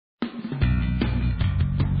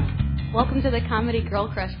Welcome to the Comedy Girl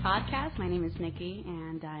Crush podcast. My name is Nikki,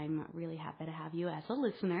 and I'm really happy to have you as a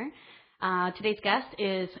listener. Today's guest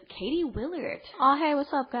is Katie Willard. Oh, hey,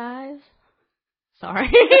 what's up, guys? Sorry.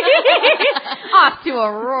 Off to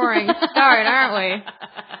a roaring start, aren't we?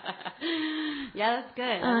 Yeah, that's good.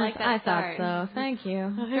 I like that I start. thought so. Thank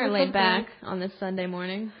you. You're laid back on this Sunday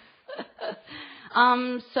morning.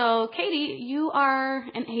 So, Katie, you are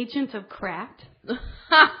an agent of Cracked.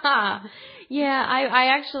 Yeah,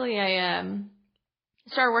 I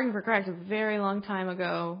started working for Cracked a very long time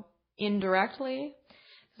ago, indirectly.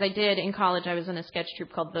 Because I did, in college, I was in a sketch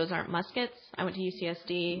troupe called Those Aren't Muskets. I went to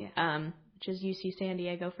UCSD, which is UC San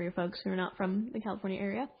Diego for your folks who are not from the California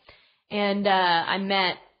area. And I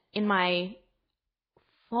met in my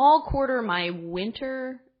fall quarter, my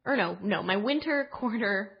winter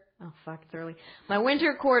quarter, oh fuck, it's early. My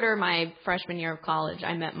winter quarter, my freshman year of college,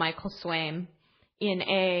 I met Michael Swaim in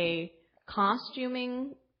a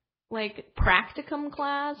costuming, practicum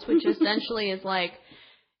class, which essentially is like,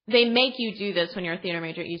 they make you do this when you're a theater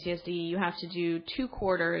major at UCSD. You have to do 2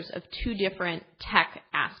 quarters of 2 different tech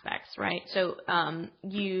aspects, right? So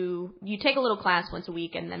you take a little class once a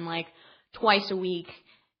week, and then twice a week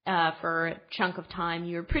for a chunk of time,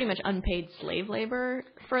 you're pretty much unpaid slave labor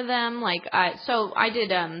for them. So I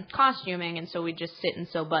did costuming, and so we'd just sit and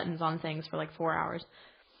sew buttons on things for 4 hours.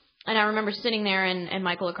 And I remember sitting there and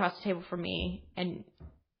Michael across the table from me and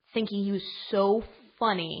thinking he was so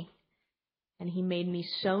funny, and he made me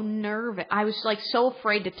so nervous. I was so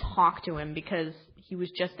afraid to talk to him because he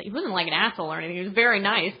wasn't an asshole or anything. He was very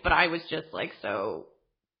nice, but I was just so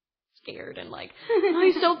scared and oh,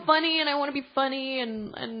 he's so funny and I want to be funny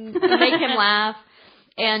and make him laugh.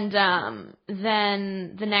 And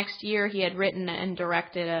then the next year he had written and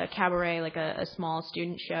directed a cabaret, a small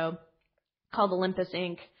student show called Olympus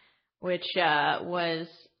Inc., which was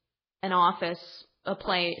a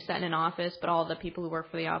play set in an office, but all the people who work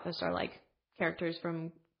for the office are characters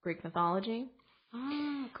from Greek mythology.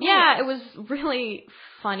 Oh, cool. Yeah, it was really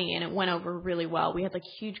funny, and it went over really well. We had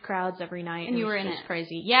huge crowds every night. And you were in it? It was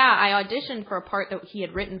crazy. Yeah, I auditioned for a part that he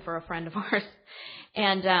had written for a friend of ours.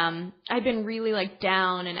 And I'd been really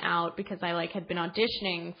down and out because I had been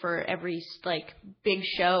auditioning for every big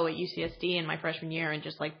show at UCSD in my freshman year, and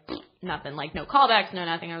just nothing, no callbacks, no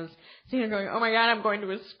nothing. I was sitting there going, oh my God, I'm going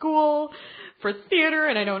to a school for theater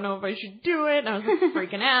and I don't know if I should do it. And I was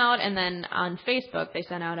freaking out. And then on Facebook they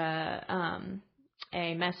sent out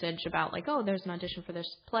a message about oh, there's an audition for this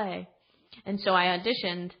play. And so I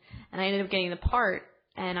auditioned and I ended up getting the part,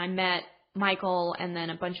 and I met Michael and then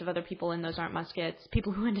a bunch of other people in Those Aren't Muskets,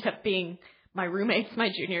 people who ended up being my roommates my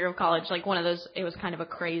junior year of college. One of those, it was kind of a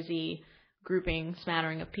crazy grouping,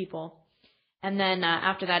 smattering of people. And then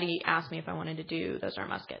after that, he asked me if I wanted to do Those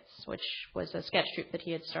Aren't Muskets, which was a sketch troupe that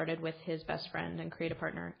he had started with his best friend and creative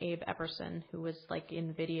partner, Abe Epperson, who was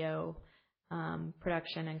in video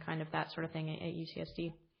production and kind of that sort of thing at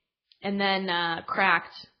UCSD. And then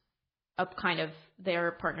Cracked,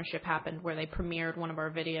 their partnership happened where they premiered one of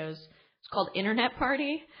our videos. It's called Internet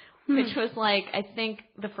Party, which was I think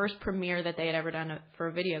the first premiere that they had ever done for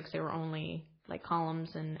a video, because they were only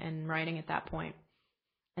columns and writing at that point.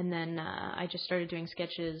 And then I just started doing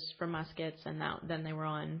sketches for Muskets, and then they were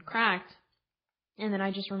on Cracked. And then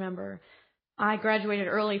I just remember I graduated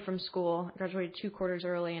early from school. I graduated 2 quarters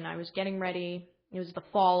early, and I was getting ready. It was the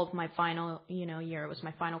fall of my final year. It was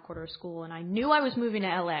my final quarter of school, and I knew I was moving to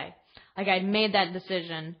LA. I had made that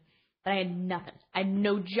decision. But I had nothing. I had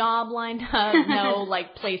no job lined up, no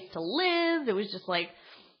place to live. It was just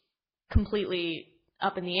completely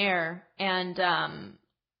up in the air. And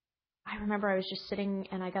I remember I was just sitting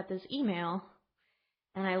and I got this email,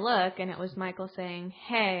 and I look, and it was Michael saying,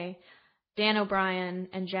 hey, Dan O'Brien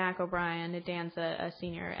and Jack O'Brien. Dan's a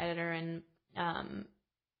senior editor, and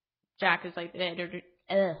Jack is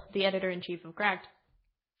the editor-in-chief of Cracked.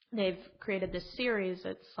 They've created this series.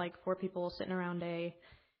 It's 4 people sitting around a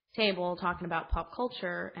table talking about pop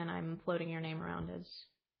culture, and I'm floating your name around as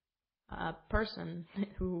a person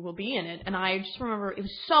who will be in it. And I just remember it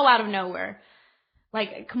was so out of nowhere,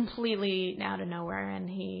 completely out of nowhere. And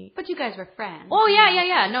But you guys were friends. Oh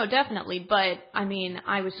yeah, no, definitely. But I mean,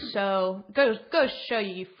 I was so goes to show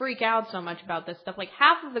you freak out so much about this stuff.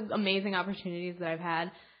 Half of the amazing opportunities that I've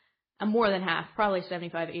had, more than half, probably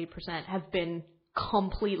 75-80%, have been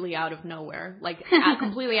completely out of nowhere,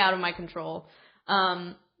 completely out of my control.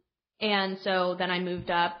 And so then I moved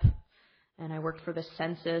up and I worked for the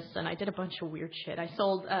census, and I did a bunch of weird shit. I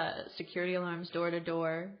sold security alarms door to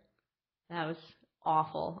door. That was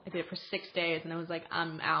awful. I did it for 6 days, and I was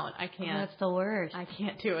I'm out. I can't. Oh, that's the worst. I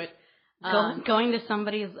can't do it. Going to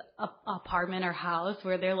somebody's apartment or house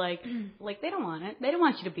where they're like they don't want it. They don't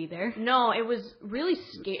want you to be there. No, it was really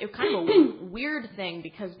scary. It was kind of a weird thing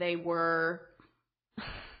because they would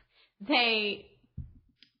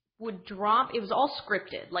drop. It was all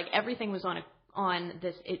scripted. Like everything was on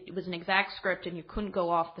this. It was an exact script, and you couldn't go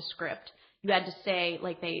off the script. You had to say,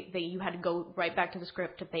 like, you had to go right back to the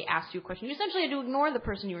script if they asked you a question. You essentially had to ignore the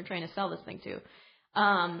person you were trying to sell this thing to.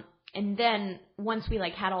 And then once we,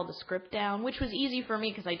 like, had all the script down, which was easy for me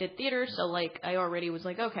because I did theater, so, like, I already was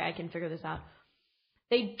like, okay, I can figure this out.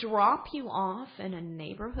 They drop you off in a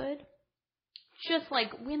neighborhood, just,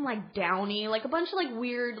 like, in, like, Downey, like, a bunch of, like,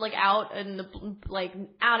 weird, like, out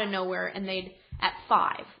of nowhere, and at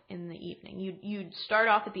 5 in the evening, you'd start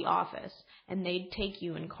off at the office, and they'd take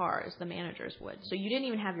you in cars, the managers would. So you didn't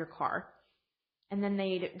even have your car. And then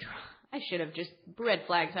I should have just, red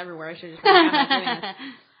flags everywhere, I should have just been doing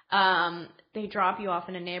this. They drop you off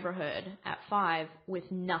in a neighborhood at 5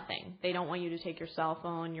 with nothing. They don't want you to take your cell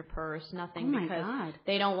phone, your purse, nothing. Oh because God.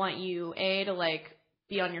 They don't want you, to, like,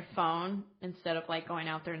 be on your phone instead of, like, going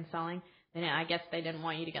out there and selling. And I guess they didn't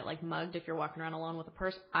want you to get, like, mugged if you're walking around alone with a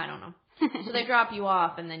purse. I don't know. So they drop you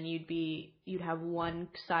off, and then you'd have one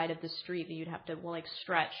side of the street that you'd have to, well, like,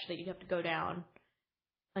 stretch, that you'd have to go down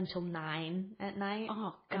until 9 at night.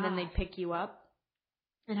 Oh, God. And then they'd pick you up.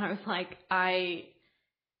 And I was like, I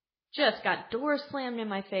just got doors slammed in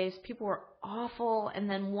my face. People were awful. And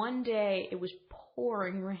then one day it was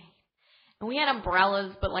pouring rain. And we had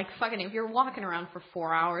umbrellas, but, like, fucking, if you're walking around for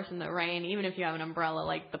 4 hours in the rain, even if you have an umbrella,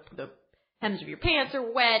 like, the hems of your pants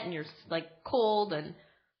are wet and you're, like, cold. And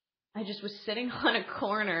I just was sitting on a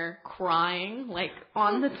corner crying, like,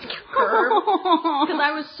 on the curb, because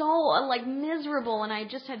I was so, like, miserable, and I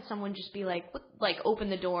just had someone just be like, open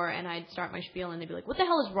the door, and I'd start my spiel, and they'd be like, what the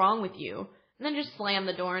hell is wrong with you? And then just slam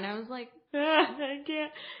the door, and I was like, I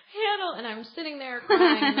can't handle, and I'm sitting there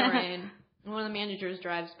crying in the rain, and one of the managers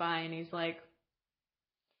drives by, and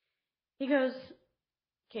he goes,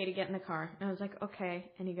 Katie, get in the car, and I was like,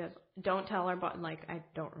 okay, and he goes, don't tell our boss, like, I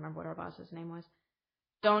don't remember what our boss's name was.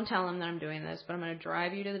 Don't tell him that I'm doing this, but I'm going to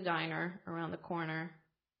drive you to the diner around the corner,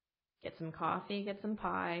 get some coffee, get some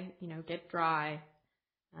pie, get dry,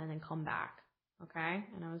 and then come back, okay?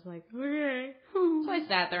 And I was like, okay. So I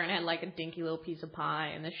sat there and had, like, a dinky little piece of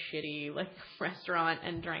pie in this shitty, like, restaurant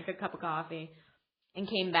and drank a cup of coffee and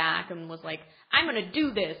came back and was like, I'm going to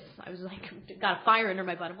do this. I was like, got a fire under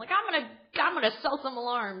my butt. I'm like, I'm going to sell some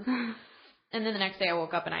alarms. And then the next day I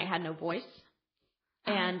woke up and I had no voice.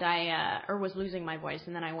 And I was losing my voice,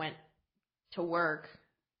 and then I went to work,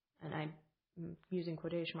 and I'm using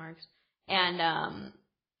quotation marks, and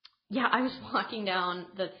I was walking down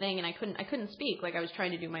the thing, and I couldn't speak, like I was trying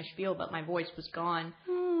to do my spiel, but my voice was gone.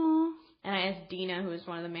 Aww. And I asked Dina, who was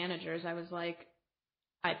one of the managers, I was like,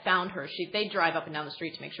 I found her. They drive up and down the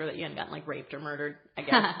street to make sure that you hadn't gotten, like, raped or murdered, I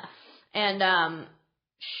guess. And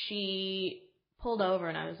she pulled over,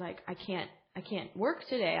 and I was like, I can't work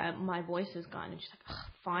today. My voice is gone. And she's like, oh,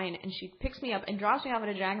 fine. And she picks me up and drops me off at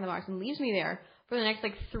a Jack in the Box and leaves me there for the next,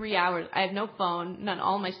 like, 3 hours. I have no phone.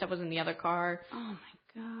 All my stuff was in the other car. Oh, my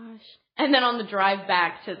gosh. And then on the drive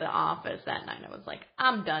back to the office that night, I was like,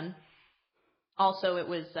 I'm done. Also, it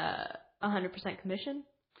was 100% commission.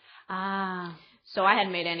 Ah. So I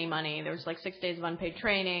hadn't made any money. There was, like, 6 days of unpaid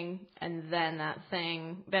training, and then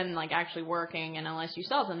then, like, actually working. And unless you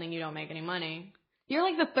sell something, you don't make any money. You're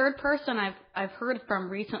like the third person I've heard from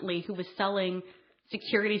recently who was selling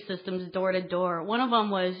security systems door to door. One of them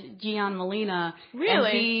was Gian Molina. Really?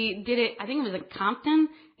 And he did it, I think it was in Compton.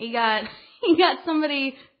 He got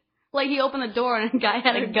somebody, like, he opened the door and a guy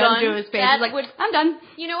had a gun to his face. He's like, I'm done.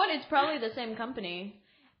 You know what? It's probably the same company.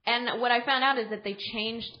 And what I found out is that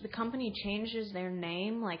the company changes their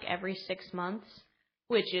name, like, every 6 months,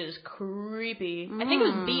 which is creepy. I think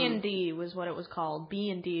it was B&D was what it was called.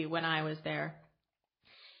 B&D when I was there.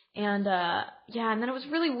 And, and then it was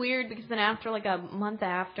really weird because then after, like, a month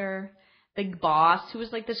after, the boss, who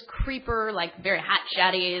was, like, this creeper, like, very hot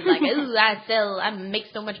shotty, like, ooh, I make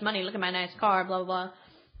so much money, look at my nice car, blah, blah, blah,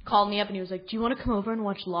 called me up and he was like, do you want to come over and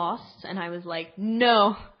watch Lost? And I was like,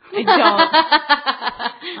 no, I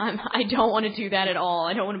don't. I don't want to do that at all.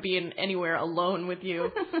 I don't want to be anywhere alone with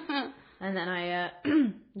you. And then I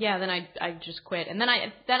just quit. And then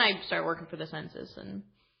I started working for the census and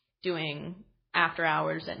doing after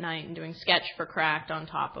hours at night and doing sketch for Cracked on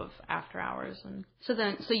top of after hours. And so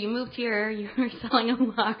you moved here, you were selling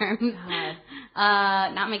alarms,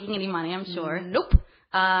 not making any money, I'm sure. Nope.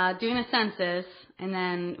 Doing a census, and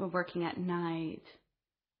then working at night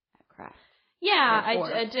at Cracked. Yeah,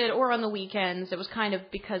 I did, or on the weekends. It was kind of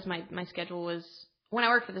because my schedule was when I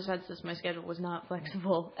worked for the census, my schedule was not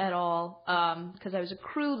flexible at all because I was a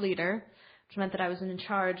crew leader, which meant that I was in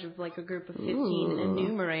charge of like a group of 15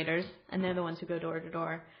 enumerators, and they're the ones who go door to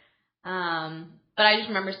door. But I just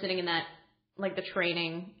remember sitting in that, like the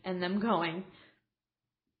training, and them going,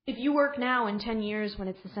 if you work now, in 10 years when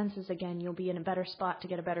it's the census again, you'll be in a better spot to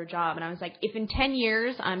get a better job. And I was like, if in 10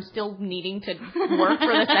 years I'm still needing to work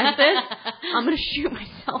for the census, I'm going to shoot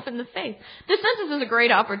myself in the face. The census is a great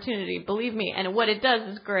opportunity, believe me. And what it does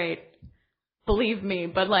is great, believe me.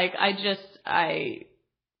 But like, it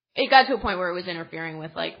got to a point where it was interfering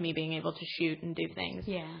with like me being able to shoot and do things.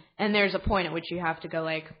 Yeah. And there's a point at which you have to go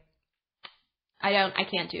like, I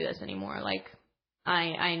can't do this anymore. Like,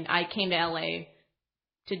 I came to LA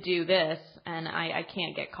to do this, and I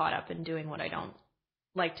can't get caught up in doing what I don't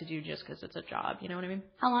like to do just because it's a job. You know what I mean?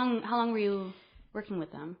 How long were you working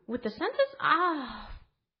with them? With the census,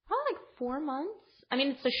 probably like 4 months. I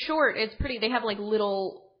mean, it's pretty. They have like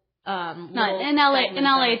little. No, in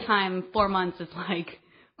LA time, 4 months is like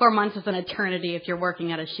 4 months is an eternity if you're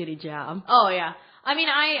working at a shitty job. Oh yeah. I mean,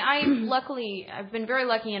 I've been very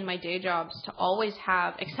lucky in my day jobs to always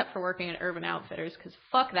have, except for working at Urban Outfitters, because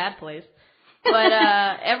fuck that place. But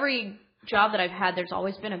every job that I've had, there's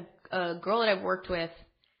always been a girl that I've worked with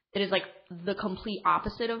that is like the complete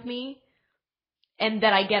opposite of me, and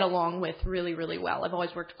that I get along with really, really well. I've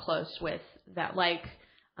always worked close with that. Like,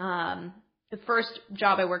 the first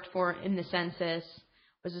job I worked for in the census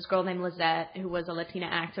was this girl named Lizette, who was a Latina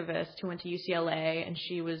activist who went to UCLA, and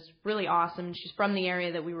she was really awesome. She's from the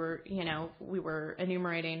area that we were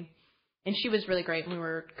enumerating, and she was really great, and we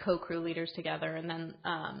were co-crew leaders together. And then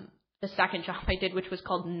the second job I did, which was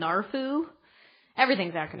called NARFU.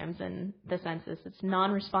 Everything's acronyms in the census. It's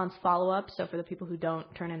non-response follow-up, so for the people who don't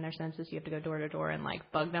turn in their census, you have to go door to door and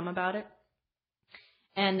like bug them about it.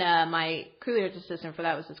 And my crew leader's assistant for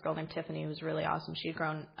that was this girl named Tiffany, who was really awesome. She had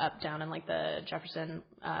grown up down in like the Jefferson,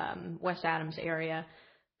 West Adams area,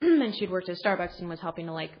 and she'd worked at Starbucks and was helping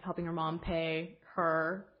her mom pay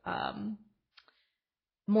her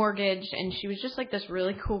mortgage. And she was just like this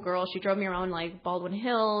really cool girl. She drove me around like Baldwin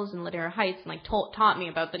Hills and Ladera Heights and like taught me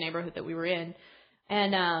about the neighborhood that we were in.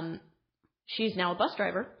 And she's now a bus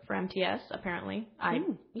driver for MTS, apparently. I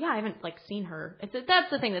haven't, like, seen her. That's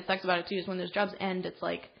the thing that sucks about it, too, is when those jobs end, it's,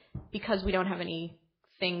 like, because we don't have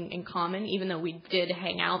anything in common, even though we did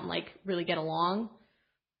hang out and, like, really get along.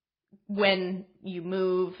 When you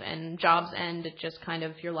move and jobs end, it just kind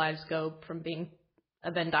of, your lives go from being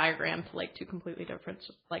a Venn diagram to, like, two completely different,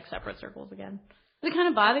 like, separate circles again. Does it kind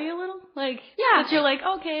of bother you a little? Like, yeah. That you're like,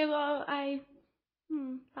 okay, well, bye.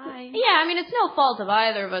 Yeah, I mean, it's no fault of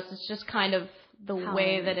either of us. It's just kind of the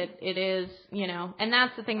way that it is, you know. And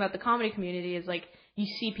that's the thing about the comedy community is, like, you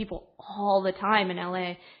see people all the time in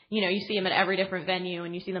LA. You know, you see them at every different venue,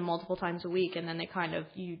 and you see them multiple times a week, and then they kind of,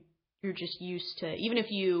 you're just used to, even if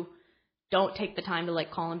you don't take the time to,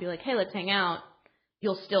 like, call and be like, hey, let's hang out,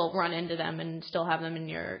 you'll still run into them and still have them in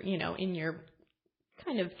your, you know, in your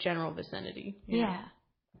kind of general vicinity. You know?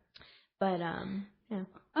 But, yeah.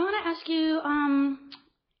 I want to ask you,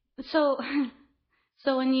 so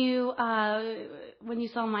when you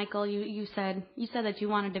saw Michael, you said that you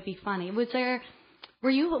wanted to be funny. Were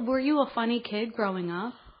you a funny kid growing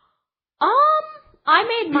up?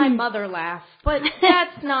 I made my mother laugh, but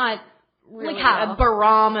that's not really like how? A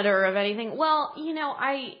barometer of anything. Well, you know,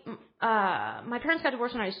 my parents got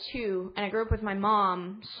divorced when I was 2, and I grew up with my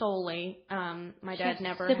mom solely. My dad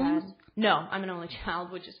never siblings? had. No, I'm an only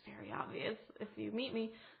child, which is very obvious if you meet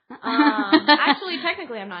me. Actually,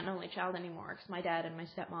 technically, I'm not an only child anymore because my dad and my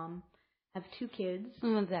stepmom have 2 kids.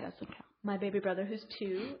 That doesn't count. My baby brother, who's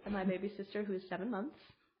 2, and my baby sister, who's 7 months.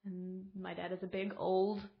 And my dad is a big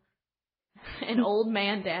old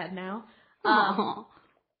man dad now.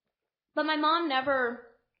 But my mom never.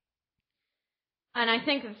 And I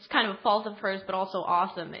think it's kind of a fault of hers, but also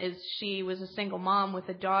awesome, is she was a single mom with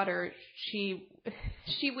a daughter. She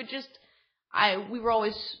would just, we were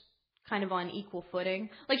always kind of on equal footing.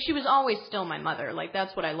 Like, she was always still my mother. Like,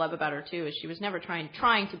 that's what I love about her, too, is she was never trying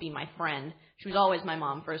to be my friend. She was always my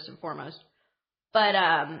mom, first and foremost. But,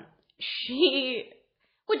 she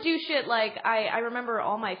would do shit like, I remember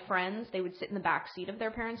all my friends, they would sit in the back seat of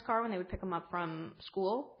their parents' car when they would pick them up from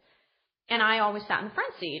school. And I always sat in the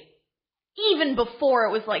front seat. Even before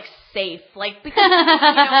it was, like, safe. Like, because, you know what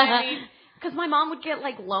I mean? Because my mom would get,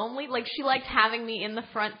 like, lonely. Like, she liked having me in the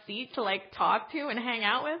front seat to, like, talk to and hang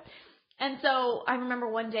out with. And so I remember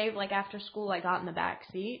one day, like, after school, I got in the back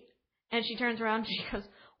seat. And she turns around and she goes,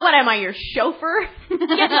 what, am I, your chauffeur? Get in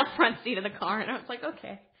the front seat of the car. And I was like,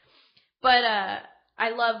 okay. But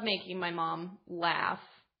I love making my mom laugh.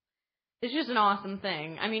 it's just an awesome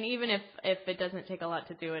thing. I mean, even if it doesn't take a lot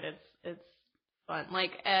to do it, it's fun.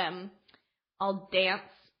 Like, I'll dance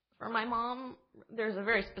for my mom. There's a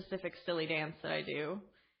very specific silly dance that I do,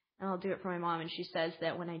 and I'll do it for my mom, and she says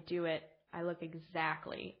that when I do it, I look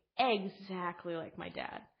exactly like my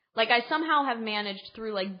dad. Like, I somehow have managed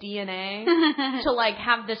through, like, DNA to, like,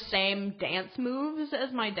 have the same dance moves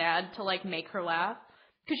as my dad to, like, make her laugh.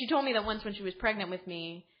 Because she told me that once when she was pregnant with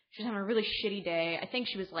me, she was having a really shitty day. I think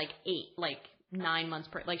she was, like, 9 months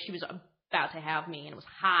pregnant. Like, she was about to have me, and it was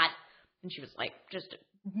hot, and she was, like, just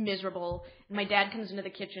miserable. And my dad comes into the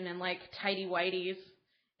kitchen in, like, tighty whities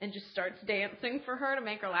and just starts dancing for her to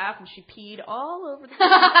make her laugh, and she peed all over the kitchen.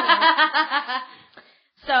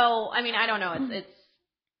 So, I mean, I don't know. It's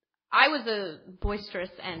I was a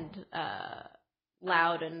boisterous and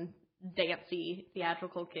loud and dancey,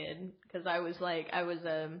 theatrical kid because I was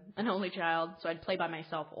an only child, so I'd play by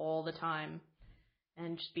myself all the time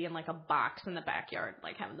and just be in like a box in the backyard,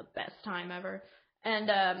 like having the best time ever. And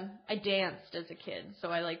I danced as a kid, so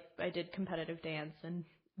I did competitive dance and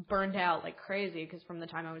burned out like crazy because from the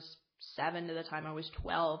time I was 7 to the time I was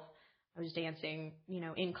 12, I was dancing,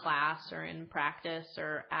 in class or in practice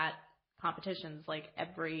or at competitions like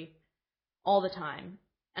all the time.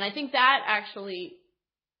 And I think that actually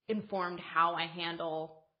informed how I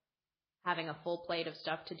handle having a full plate of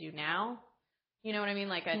stuff to do now. You know what I mean?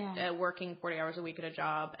 Like working 40 hours a week at a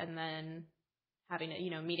job and then having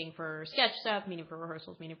to, meeting for sketch stuff, meeting for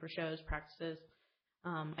rehearsals, meeting for shows, practices.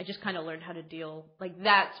 I just kind of learned how to deal. Like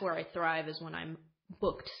that's where I thrive is when I'm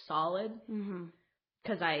booked solid. Mm-hmm.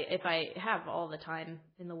 Because if I have all the time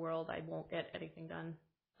in the world, I won't get anything done,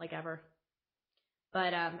 like ever.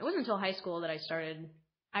 But it wasn't until high school that I started.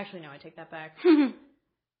 Actually, no, I take that back.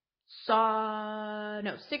 6th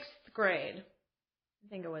grade. I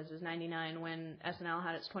think it was 99 when SNL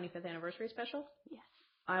had its 25th anniversary special. Yes.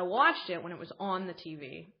 I watched it when it was on the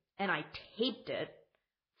TV, and I taped it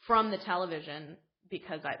from the television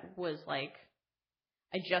because I was like,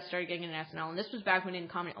 I just started getting into SNL, and this was back when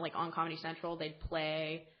on Comedy Central they'd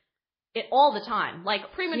play it all the time.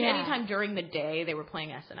 Like pretty much any time during the day they were playing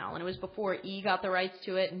SNL, and it was before E got the rights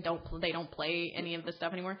to it, and they don't play any of the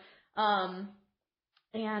stuff anymore. And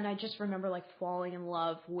I just remember like falling in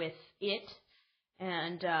love with it,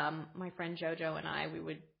 and my friend JoJo and I, we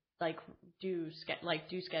would like do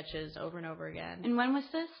sketches over and over again. And when was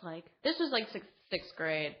this? Like this was like sixth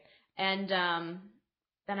grade, and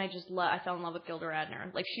then I fell in love with Gilda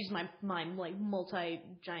Radner. Like she's my like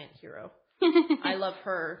multi-giant hero. I love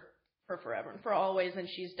her for forever and for always, and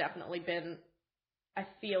she's definitely been. I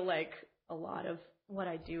feel like a lot of what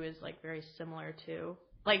I do is like very similar to,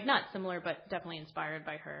 like not similar, but definitely inspired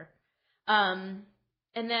by her.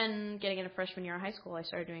 And then getting into freshman year of high school, I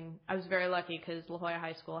was very lucky because La Jolla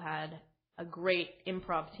High School had a great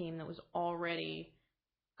improv team that was already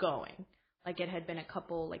going. Like it had been a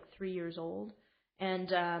couple, like 3 years old.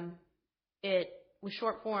 And it was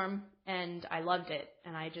short form, and I loved it.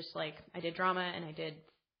 And I did drama and I did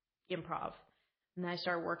improv. And then I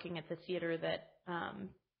started working at the theater that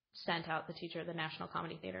sent out the teacher at the National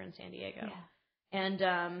Comedy Theater in San Diego. Yeah. And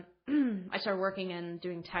I started working and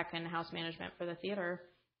doing tech and house management for the theater.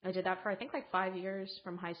 I did that for I think like 5 years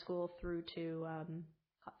from high school through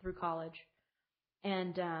college,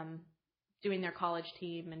 and doing their college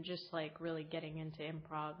team and just like really getting into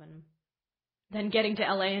improv, and then getting to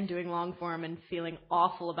LA and doing long form and feeling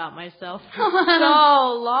awful about myself for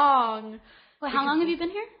so long. Well, how long have you been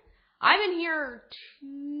here? I've been here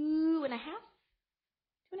 2.5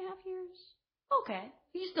 years. Okay,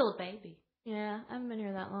 you're still a baby. Yeah, I haven't been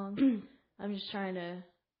here that long. I'm just trying to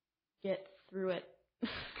get through it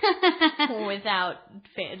without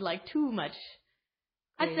like too much.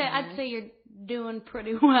 I'd say you're doing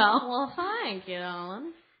pretty well. Well, thank you,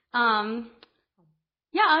 Ellen.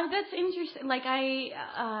 Yeah, that's interesting. Like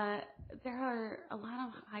there are a lot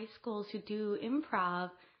of high schools who do improv,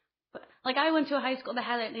 but like I went to a high school that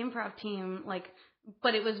had an improv team, like.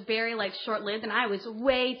 But it was very, like, short-lived, and I was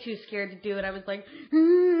way too scared to do it. I was like,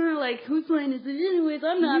 whose line is it anyways?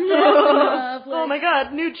 I'm not fast enough. Like, oh, my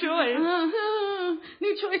God, new choice.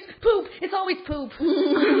 New choice, poop. It's always poop.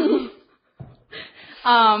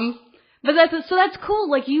 But that's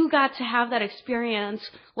cool. Like, you got to have that experience,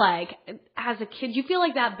 like, as a kid. Do you feel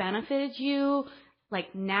like that benefited you,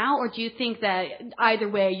 like, now? Or do you think that either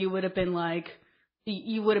way you would have been, like,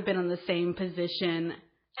 you would have been in the same position?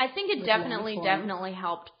 I think it definitely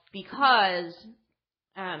helped because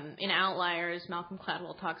in Outliers, Malcolm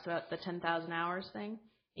Gladwell talks about the 10,000 hours thing.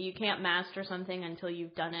 You can't master something until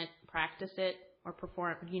you've done it, practice it, or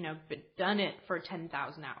perform, done it for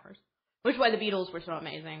 10,000 hours. Which is why the Beatles were so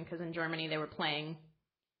amazing, because in Germany they were playing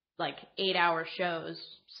like 8-hour shows,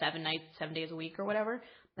 7 nights, 7 days a week or whatever.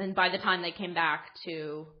 And by the time they came back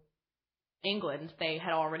to England, they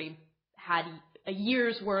had already had a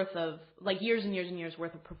year's worth of, like years and years and years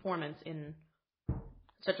worth of performance in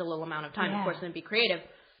such a little amount of time. Of course, and be creative.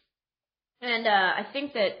 And I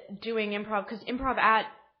think that doing improv, because improv at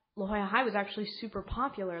La Jolla High was actually super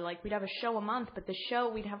popular. Like, we'd have a show a month, but the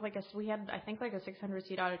show, we had, I think, like a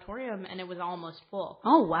 600-seat auditorium, and it was almost full.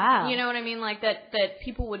 Oh, wow. You know what I mean? Like, that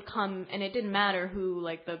people would come, and it didn't matter who,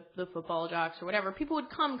 like, the football jocks or whatever. People would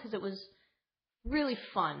come because it was really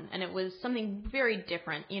fun, and it was something very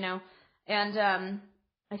different, you know? And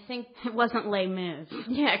I think... It wasn't Les Mis.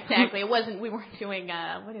 Yeah, exactly. It wasn't, we weren't doing,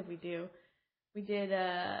 what did we do? We did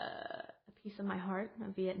A Piece of My Heart,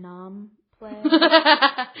 a Vietnam play.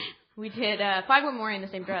 We did Five Were More in the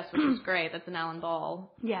Same Dress, which was great. That's an Alan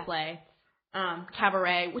Ball play.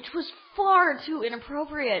 Cabaret, which was far too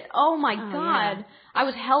inappropriate. Oh my God. Yeah. I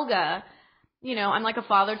was Helga. You know, I'm like a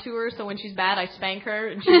father to her, so when she's bad, I spank her,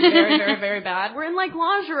 and she's very, very, very bad. We're in like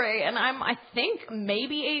lingerie, and I think,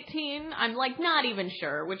 maybe 18. I'm like not even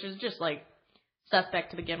sure, which is just like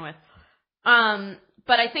suspect to begin with.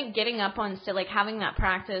 But I think getting up on stage, like having that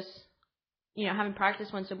practice, you know, having practice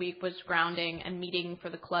once a week was grounding, and meeting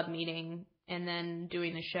for the club meeting, and then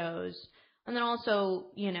doing the shows. And then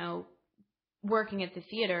also, you know, working at the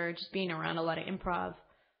theater, just being around a lot of improv.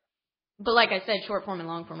 But like I said, short form and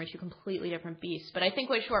long form are two completely different beasts. But I think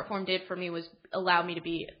what short form did for me was allow me to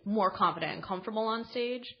be more confident and comfortable on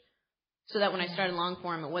stage. So that when I started long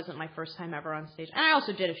form, it wasn't my first time ever on stage. And I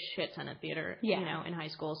also did a shit ton of theater, you know, in high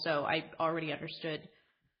school. So I already understood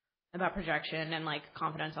about projection and like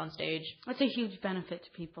confidence on stage. That's a huge benefit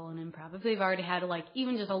to people in improv. If they've already had like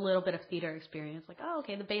even just a little bit of theater experience, like, oh,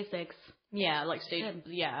 okay, the basics. Yeah, like stage,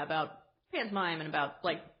 about pantomime and about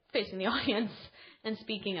like facing the audience and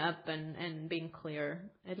speaking up and being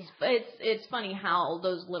clear. It's funny how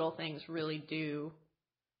those little things really do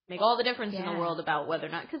make all the difference in the world about whether or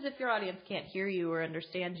not, because if your audience can't hear you or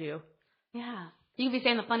understand you. Yeah. You could be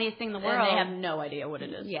saying the funniest thing in the world. And they have no idea what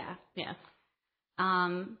it is. Yeah. Yeah.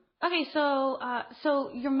 Okay, so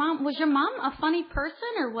was your mom a funny person,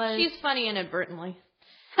 or was... She's funny inadvertently.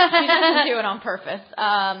 She doesn't do it on purpose.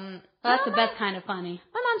 That's the best kind of funny.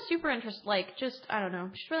 My mom's super I don't know,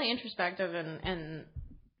 she's really introspective and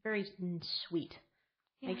very sweet.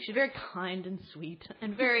 Yeah. Like, she's very kind and sweet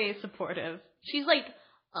and very supportive. She's, like,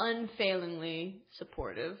 unfailingly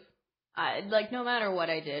supportive. Like, no matter what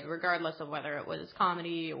I did, regardless of whether it was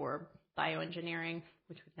comedy or bioengineering,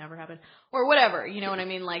 which would never happen, or whatever, you know what I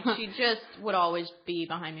mean? Like, she just would always be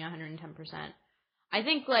behind me 110%. I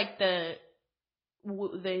think, like, the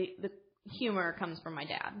humor comes from my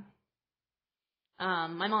dad.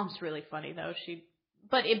 My mom's really funny, though.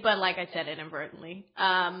 But like I said, inadvertently.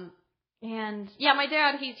 And yeah, my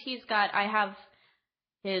dad, I have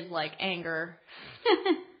his like anger,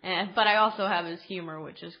 but I also have his humor,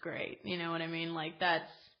 which is great. You know what I mean? Like,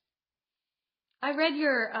 that's. I read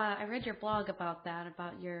your blog about that,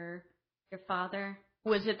 about your father.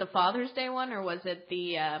 Was it the Father's Day one, or was it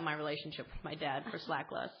the my relationship with my dad for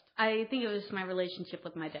Slacklust? I think it was my relationship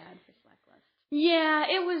with my dad for Slacklust. Yeah,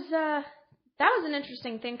 it was. That was an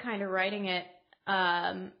interesting thing, kind of writing it,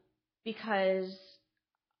 because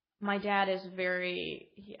my dad is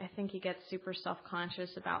I think he gets super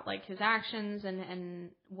self-conscious about like his actions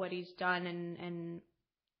and what he's done, and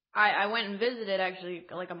I went and visited actually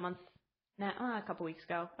like a couple weeks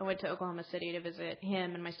ago. I went to Oklahoma City to visit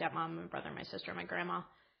him and my stepmom, my brother, my sister, and my grandma.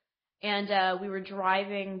 And we were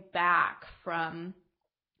driving back from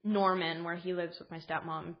Norman, where he lives with my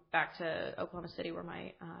stepmom, back to Oklahoma City, where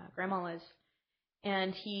my grandma lives.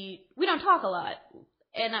 And we don't talk a lot.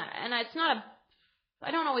 And it's not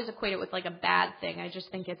I don't always equate it with like a bad thing. I just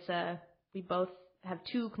think we both have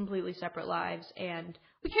two completely separate lives, and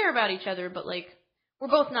we care about each other, but like we're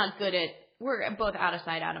both both out of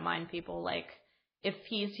sight, out of mind people. Like, if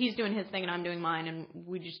he's doing his thing and I'm doing mine, and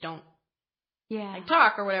we just don't like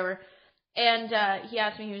talk or whatever. And he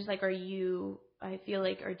asked me, he was like, do you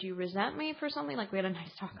resent me for something? Like, we had a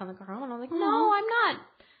nice talk on the car home, and I was like, no, I'm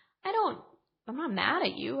not. I'm not mad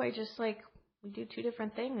at you. I just, like, we do two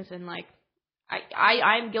different things, and like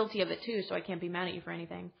I'm guilty of it too, so I can't be mad at you for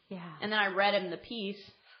anything. Yeah. And then I read him the piece,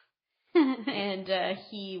 and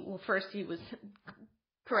he was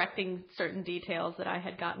correcting certain details that I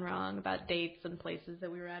had gotten wrong about dates and places that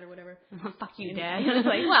we were at or whatever. Fuck you, Dad. He was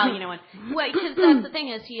like, well, you know what? Well, because that's the thing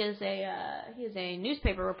is he is a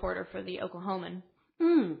newspaper reporter for the Oklahoman.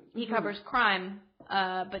 He covers crime,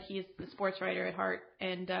 but he's a sports writer at heart,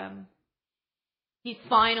 and he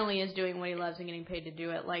finally is doing what he loves and getting paid to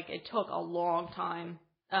do it. Like, it took a long time,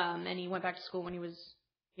 and he went back to school when he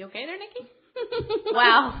You okay there, Nikki?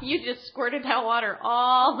 Wow, you just squirted that water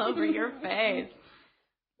all over your face.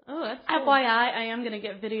 Oh, that's cool. FYI, I am going to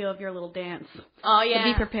get video of your little dance. Oh, yeah.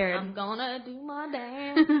 So be prepared. I'm gonna do my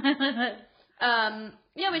dance.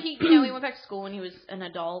 Yeah, but he went back to school when he was an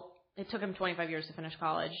adult. It took him 25 years to finish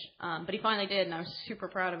college. But he finally did, and I was super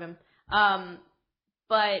proud of him.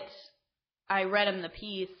 But I read him the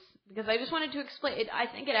piece because I just wanted to explain it. I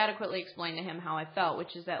think it adequately explained to him how I felt,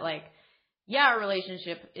 which is that, like, yeah, our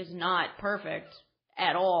relationship is not perfect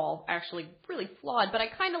at all, actually really flawed, but I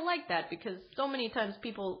kind of like that because so many times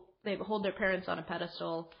people, they hold their parents on a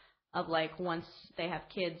pedestal of, like, once they have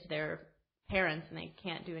kids, they're parents and they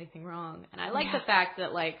can't do anything wrong. And I like the fact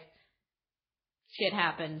that, like, shit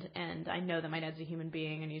happened and I know that my dad's a human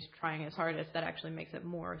being and he's trying his hardest. That actually makes it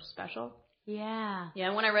more special. Yeah. Yeah,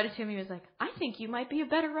 and when I read it to him, he was like, I think you might be a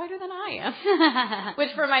better writer than I am. Which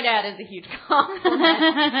for my dad is a huge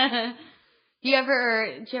compliment. Do you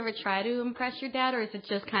ever try to impress your dad, or is it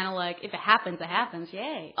just kind of like, if it happens, it happens,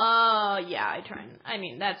 yay? Yeah, I try. I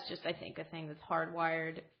mean, that's just, I think, a thing that's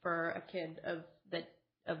hardwired for a kid of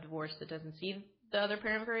divorce that doesn't see the other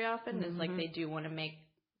parent very often. Is like they do want to make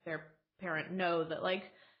their parent know that, like,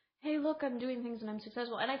 hey, look, I'm doing things and I'm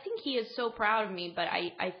successful. And I think he is so proud of me, but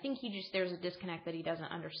I think there's a disconnect that he doesn't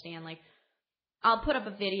understand. Like, I'll put up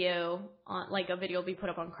a video on, like, a video will be put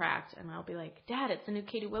up on Cracked, and I'll be like, Dad, it's the new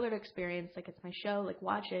Katie Willard experience. Like, it's my show. Like,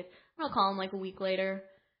 watch it. And I'll call him, like, a week later.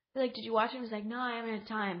 Be like, did you watch it? He's like, no, I haven't had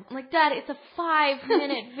time. I'm like, Dad, it's a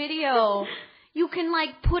 5-minute video. You can,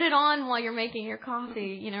 like, put it on while you're making your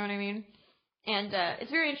coffee. You know what I mean? And it's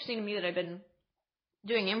very interesting to me that I've been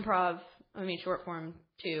doing improv, short form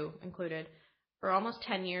too included, for almost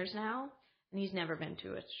 10 years now, and he's never been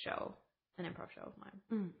to a show, an improv show of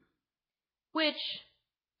mine. Which,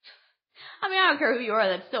 I don't care who you are,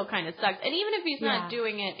 that still kind of sucks. And even if he's not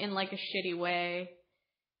doing it in, like, a shitty way,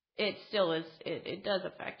 it still is, it does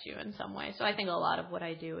affect you in some way. So I think a lot of what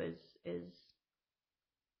I do is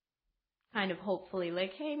kind of hopefully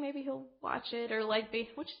like, hey, maybe he'll watch it, or like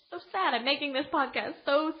which is so sad. I'm making this podcast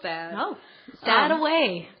so sad. No, sad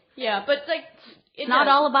away. Yeah, but like, it's not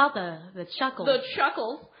all about the chuckles. The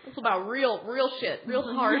chuckles. It's about real shit, real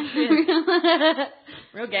hard shit,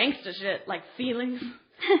 real gangsta shit, like feelings.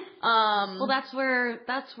 Well, that's where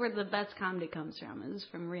the best comedy comes from, is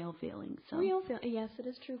from real feelings. So. Real feelings. Yes, it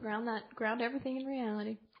is true. Ground everything in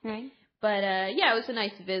reality. Right. But yeah, it was a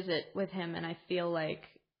nice visit with him, and I feel like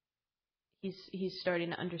he's starting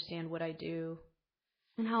to understand what I do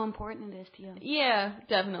and how important it is to you. Yeah,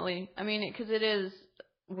 definitely. Because it is,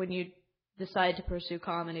 when you decide to pursue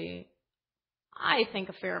comedy, I think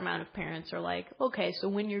a fair amount of parents are like, okay, so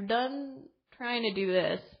when you're done trying to do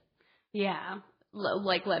this,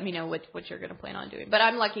 let me know what you're going to plan on doing. But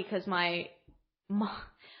I'm lucky because my mom,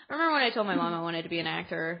 I remember when I told my mom I wanted to be an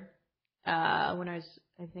actor when I was,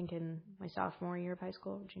 I think, in my sophomore year of high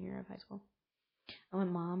school, junior year of high school. I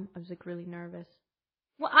went, Mom, I was like really nervous.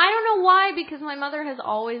 Well, I don't know why, because my mother has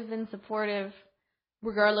always been supportive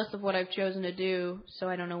regardless of what I've chosen to do, so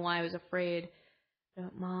I don't know why I was afraid. I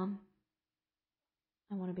went, Mom,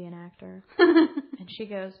 I want to be an actor. And she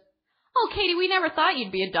goes, oh, Katie, we never thought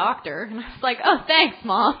you'd be a doctor. And I was like, oh, thanks,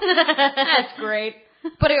 Mom. That's great.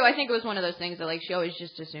 But I think it was one of those things that, like, she always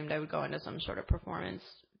just assumed I would go into some sort of performance,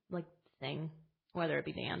 like, thing, whether it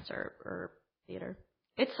be dance or theater.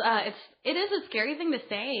 It is a scary thing to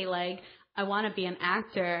say, like, I want to be an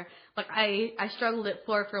actor. Like, I struggled it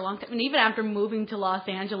for a long time. And even after moving to Los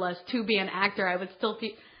Angeles to be an actor, I would still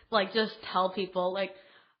just tell people, like,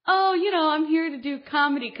 oh, I'm here to do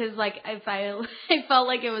comedy, because, like, I felt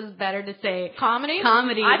like it was better to say comedy than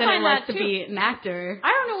it was to be an actor. I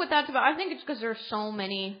don't know what that's about. I think it's because there are so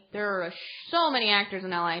many actors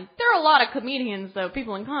in LA. There are a lot of comedians, though,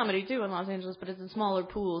 people in comedy, too, in Los Angeles, but it's a smaller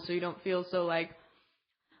pool, so you don't feel so, like...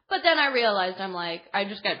 But then I realized, I'm like, I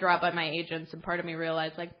just got dropped by my agents, and part of me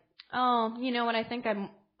realized, like, oh, you know what, I think I'm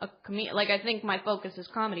a comedian. Like, I think my focus is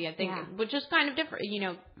comedy, I think, which is kind of different,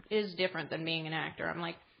 is different than being an actor. I'm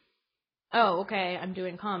like, oh, okay, I'm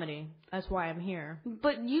doing comedy. That's why I'm here.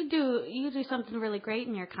 But you do something really great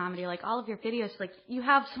in your comedy. Like, all of your videos, like, you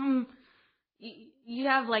have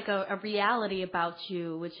like a reality about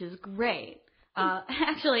you, which is great.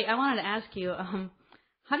 Actually, I wanted to ask you,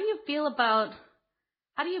 how do you feel about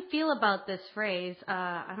this phrase?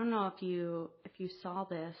 I don't know if you saw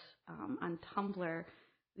this on Tumblr,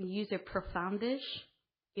 the user Profoundish.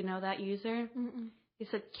 You know that user? Mm-mm. He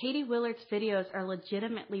said, Katie Willard's videos are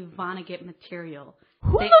legitimately Vonnegut material.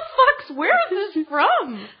 Where is this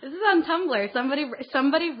from? This is on Tumblr.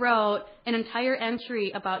 Somebody wrote an entire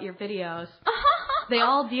entry about your videos. They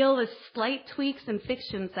all deal with slight tweaks and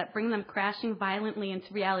fictions that bring them crashing violently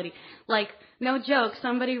into reality. Like, no joke,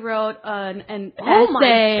 somebody wrote an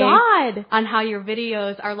essay on how your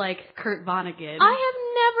videos are like Kurt Vonnegut. I have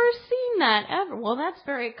never seen that ever. Well, that's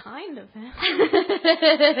very kind of him.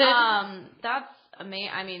 That's amazing.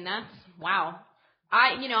 I mean, that's wow.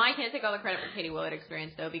 I can't take all the credit for Katie Willard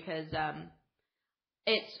Experience though, because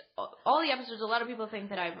it's all the episodes. A lot of people think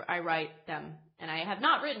that I write them, and I have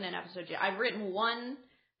not written an episode yet. I've written one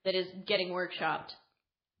that is getting workshopped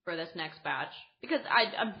for this next batch because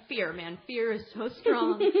I'm fear, man. Fear is so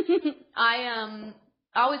strong. I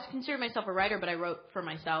always considered myself a writer, but I wrote for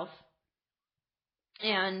myself,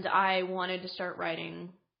 and I wanted to start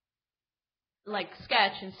writing like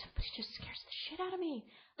sketch and stuff, but it just scares the shit out of me.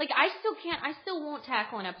 Like, I still won't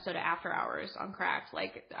tackle an episode of After Hours on Cracked.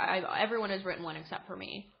 Like, everyone has written one except for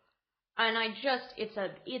me. And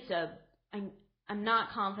I'm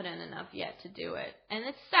not confident enough yet to do it. And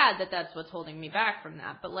it's sad that that's what's holding me back from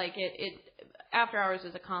that. But, like, After Hours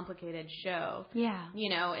is a complicated show. Yeah.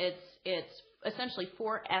 It's essentially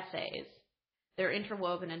 4 essays. They're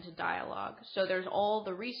interwoven into dialogue. So there's all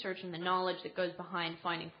the research and the knowledge that goes behind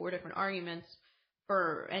finding 4 different arguments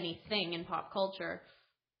for anything in pop culture.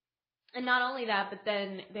 And not only that, but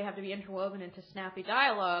then they have to be interwoven into snappy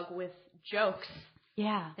dialogue with jokes.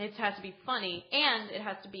 Yeah. It has to be funny, and it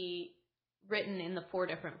has to be written in the 4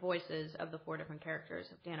 different voices of the 4 different characters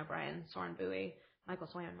of Dan O'Brien, Soren Bowie, Michael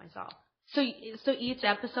Swan, and myself. So each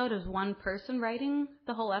episode is one person writing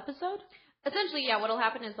the whole episode? Essentially, yeah. What'll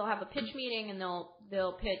happen is they'll have a pitch meeting, and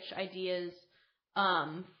they'll pitch ideas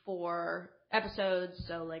for episodes.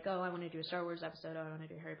 So like, oh, I want to do a Star Wars episode. Oh, I want to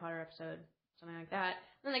do a Harry Potter episode. Something like that.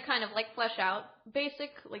 Then they kind of like flesh out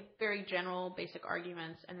basic, like very general basic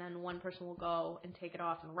arguments, and then one person will go and take it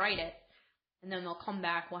off and write it, and then they'll come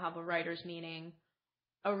back. We'll have a writer's meeting,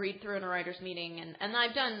 a read through in a writer's meeting, and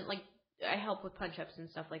I've done like I help with punch ups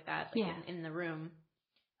and stuff like that, like in the room,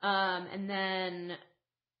 and then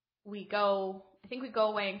we go. I think we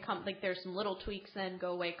go away and come. Like there's some little tweaks. Then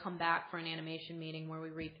go away, come back for an animation meeting where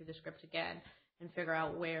we read through the script again and figure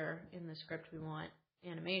out where in the script we want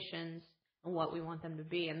animations and what we want them to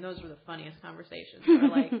be, and those were the funniest conversations. We're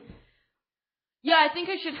like, yeah, I think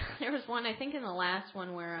I should. There was one, I think, in the last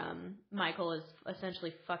one where Michael is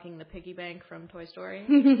essentially fucking the piggy bank from Toy Story.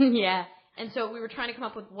 Yeah. And so we were trying to come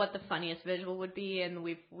up with what the funniest visual would be, and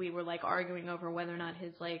we were like arguing over whether or not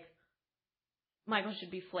his like Michael should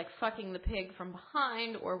be like fucking the pig from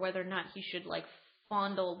behind, or whether or not he should like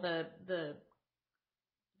fondle the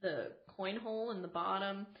coin hole in the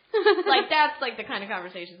bottom. Like that's like the kind of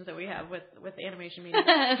conversations that we have with animation meetings.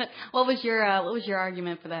 What was your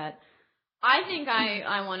argument for that? I think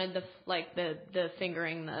I wanted the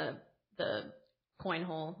fingering the coin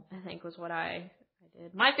hole, I think was what I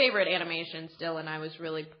did. My favorite animation still, and I was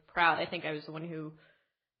really proud. I think I was the one who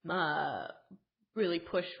really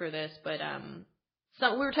pushed for this, but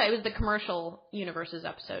so we were it was the Commercial Universes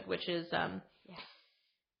episode, which is talking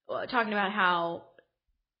about how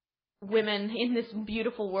women in this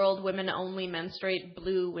beautiful world, women only menstruate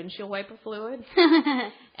blue windshield wiper fluid.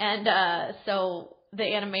 And so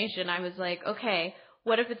the animation, I was like, okay,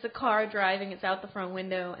 what if it's a car driving, it's out the front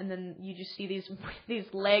window, and then you just see these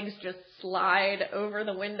legs just slide over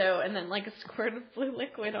the window, and then like a squirt of blue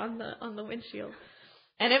liquid on the windshield.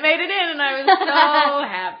 And it made it in, and I was so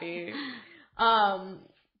happy.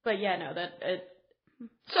 But yeah, no,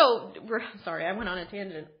 so sorry, I went on a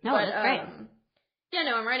tangent. No, that's great. Yeah,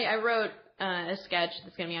 no, I'm ready. I wrote a sketch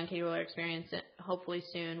that's going to be on Katie Willard Experience hopefully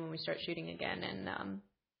soon when we start shooting again.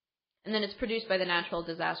 And then it's produced by the Natural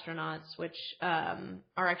Disastronauts, which are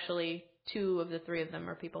actually 2 of the 3 of them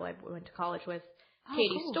are people I went to college with. Oh,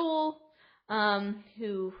 Katie cool. Stoll,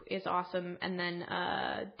 who is awesome, and then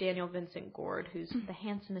Daniel Vincent Gord, who's the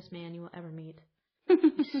handsomest man you will ever meet.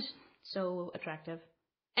 He's so attractive.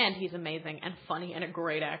 And he's amazing and funny and a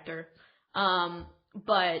great actor.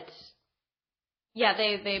 But yeah,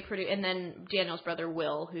 they produce, and then Daniel's brother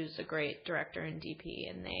Will, who's a great director and DP,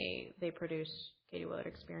 and they produce Katie Willard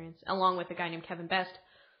Experience, along with a guy named Kevin Best,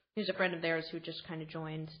 who's a friend of theirs who just kind of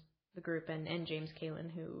joined the group, and James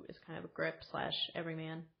Kalin, who is kind of a grip /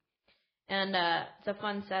 everyman. And it's a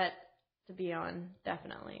fun set to be on,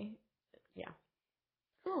 definitely. Yeah.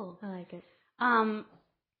 Cool. I like it.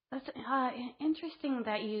 That's interesting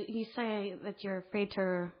that you say that you're afraid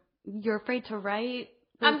to write.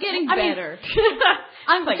 I'm getting better.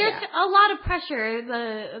 There's a lot of pressure.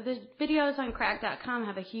 The videos on Cracked.com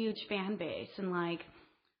have a huge fan base, and like,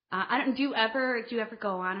 do you ever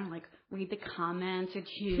go on and like read the comments? Or do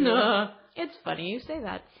you? It's funny you say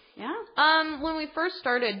that. Yeah. When we first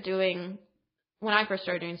started doing when I first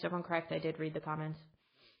started doing stuff on Correct, I did read the comments.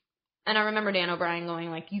 And I remember Dan O'Brien going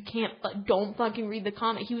like, you can't, don't fucking read the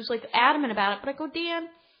comment. He was like adamant about it. But I go, Dan,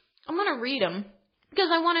 I'm going to read them because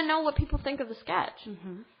I want to know what people think of the sketch.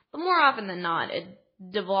 Mm-hmm. But more often than not, it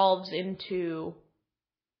devolves into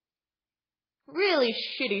really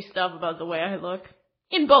shitty stuff about the way I look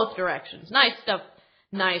in both directions. Nice stuff,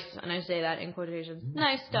 nice, and I say that in quotations,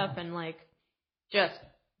 nice stuff and like just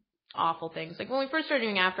awful things. Like when we first started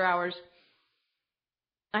doing After Hours,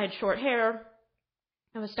 I had short hair.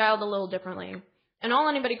 I was styled a little differently. And all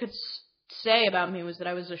anybody could say about me was that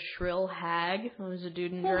I was a shrill hag. I was a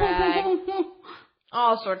dude in drag.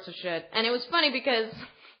 All sorts of shit. And it was funny because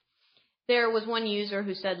there was one user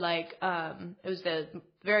who said, like, it was the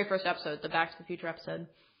very first episode, the Back to the Future episode.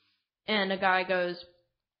 And a guy goes,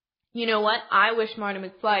 you know what? I wish Marty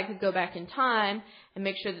McFly could go back in time and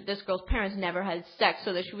make sure that this girl's parents never had sex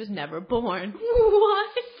so that she was never born. What?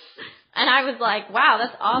 And I was like, wow,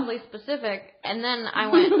 that's oddly specific. And then I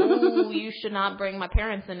went, ooh, you should not bring my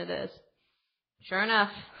parents into this. Sure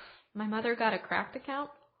enough, my mother got a Cracked account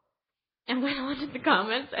and went on to the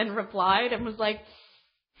comments and replied and was like,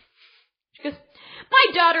 she goes,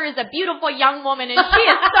 my daughter is a beautiful young woman and she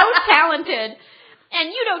is so talented. And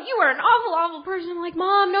you are an awful, awful person. I'm like,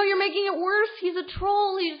 Mom, no, you're making it worse. He's a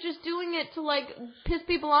troll. He's just doing it to, like, piss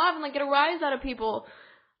people off and, like, get a rise out of people.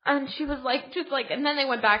 And she was like, just like, and then they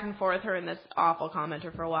went back and forth, her and this awful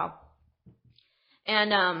commenter for a while.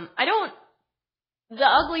 And, the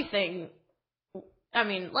ugly thing, I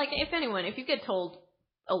mean, like, if you get told,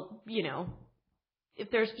 oh, you know, if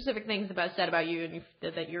there are specific things said about you and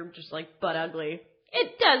that you're just, like, butt ugly,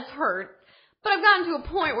 it does hurt. But I've gotten to a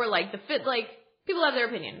point where, like, people have their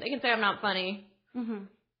opinion. They can say I'm not funny. Mm-hmm.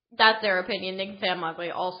 That's their opinion. They can say I'm ugly.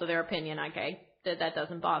 Also their opinion. Okay, that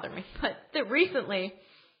doesn't bother me. But recently,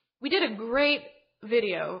 we did a great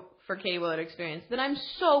video for Katie Willard Experience that I'm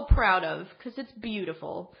so proud of because it's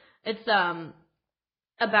beautiful. It's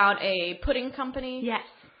about a pudding company. Yes.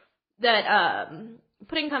 That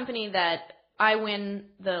pudding company that I win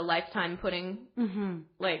the Lifetime pudding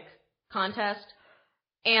like contest.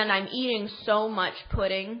 And I'm eating so much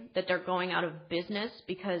pudding that they're going out of business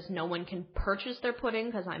because no one can purchase their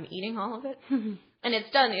pudding because I'm eating all of it. And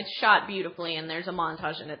it's done. It's shot beautifully, and there's a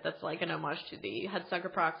montage in it that's like an homage to the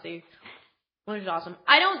Hudsucker Proxy, which is awesome.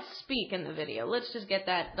 I don't speak in the video. Let's just get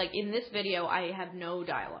that. Like, in this video, I have no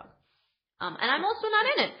dialogue. And I'm also not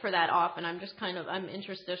in it for that often. I'm just I'm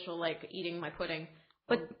interstitial, like, eating my pudding.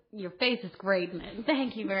 But your face is great in it.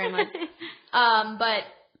 Thank you very much. But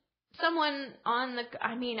someone on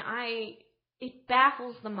it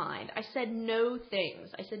baffles the mind. I said no things.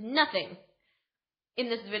 I said nothing in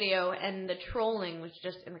this video, and the trolling was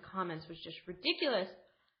just, in the comments, was just ridiculous.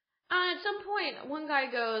 At some point, one guy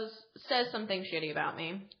says something shitty about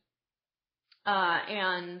me,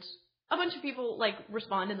 and a bunch of people, like,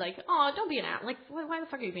 responded, like, oh, don't be an ass, like, why the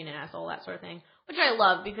fuck are you being an asshole, that sort of thing, which I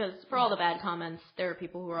love, because for all the bad comments, there are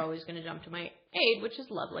people who are always going to jump to my aid, which is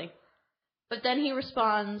lovely. But then he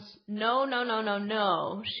responds, no, no, no, no,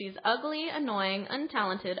 no. She's ugly, annoying,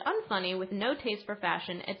 untalented, unfunny, with no taste for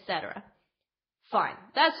fashion, etc. Fine.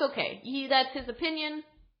 That's okay. That's his opinion.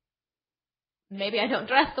 Maybe I don't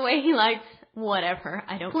dress the way he likes. Whatever.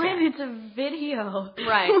 I don't care. It's a video.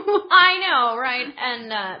 Right. I know, right? And,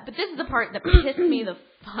 but this is the part that pissed me the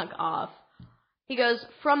fuck off. He goes,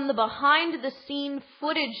 from the behind the scene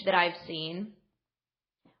footage that I've seen,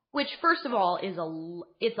 which, first of all, it's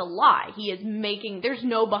a lie. He is there's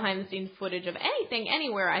no behind-the-scenes footage of anything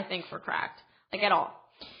anywhere, I think, for Cracked. Like, at all.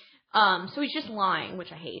 So he's just lying,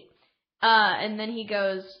 which I hate. And then he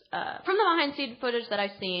goes, from the behind-the-scenes footage that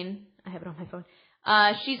I've seen, I have it on my phone,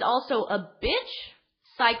 she's also a bitch,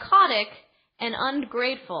 psychotic, and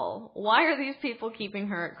ungrateful. Why are these people keeping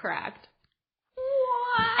her at Cracked?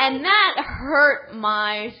 What? And that hurt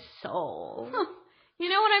my soul. You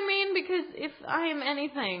know what I mean? Because if I am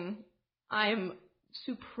anything, I am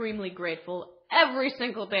supremely grateful every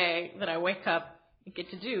single day that I wake up and get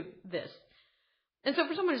to do this. And so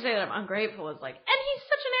for someone to say that I'm ungrateful is like, and he's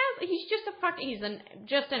such an ass. He's just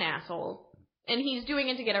just an asshole. And he's doing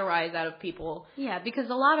it to get a rise out of people. Yeah, because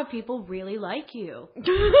a lot of people really like you. Like,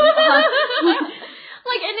 and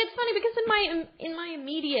it's funny because in my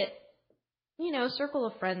immediate, circle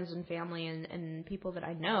of friends and family and people that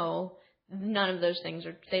I know, none of those things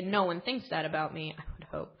no one thinks that about me, I would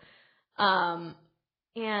hope.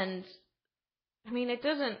 And I mean,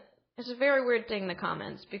 it's a very weird thing, the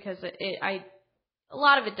comments, because a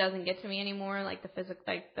lot of it doesn't get to me anymore. Like the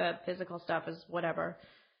physical stuff is whatever.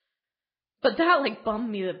 But that bummed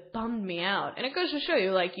me out. And it goes to show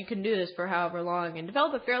you, you can do this for however long and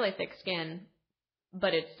develop a fairly thick skin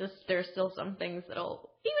but it's just, there's still some things that'll,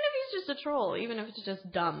 even if he's just a troll, even if it's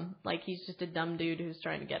just dumb, like he's just a dumb dude who's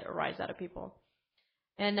trying to get a rise out of people.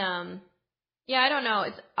 And, yeah, I don't know.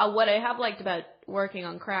 It's what I have liked about working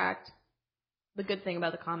on Cracked, the good thing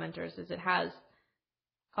about the commenters is it has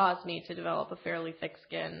caused me to develop a fairly thick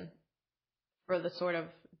skin for the sort of,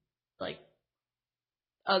 like,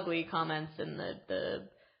 ugly comments and the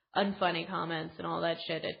unfunny comments and all that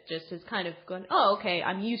shit. It just is kind of going, oh, okay,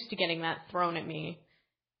 I'm used to getting that thrown at me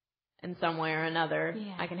in some way or another.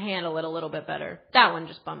 Yeah. I can handle it a little bit better. That one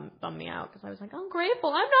just bummed me out because I was like, I'm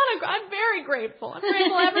grateful. I'm very grateful. I'm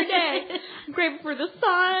grateful every day. I'm grateful for the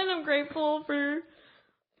sun. I'm grateful for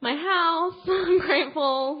my house. I'm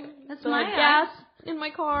grateful for the gas in my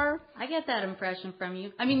car. I get that impression from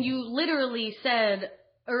you. I mean, you literally said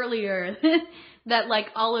earlier that, like,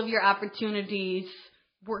 all of your opportunities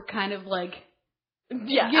were kind of, like,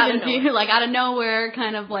 given to you, like, out of nowhere,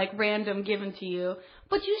 kind of, like, random given to you.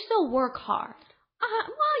 But you still work hard.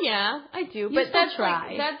 Well, yeah, I do. But that's try.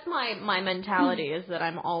 Like, that's my mentality is that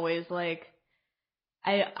I'm always, like,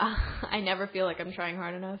 I never feel like I'm trying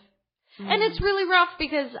hard enough. And it's really rough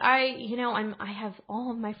because I have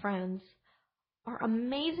all of my friends are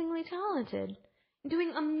amazingly talented,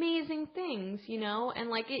 doing amazing things, and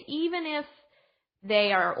like even if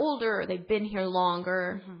they are older or they've been here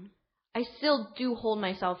longer, I still do hold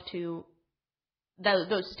myself to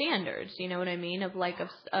those standards, you know what I mean? Of like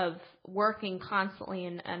of working constantly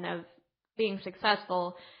and of being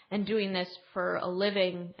successful and doing this for a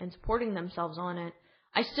living and supporting themselves on it.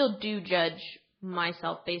 I still do judge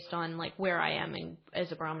myself based on like where I am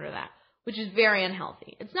as a barometer of that, which is very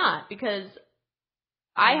unhealthy. It's not, because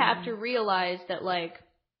I have to realize that like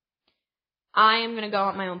I am going to go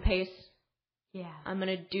at my own pace. Yeah. I'm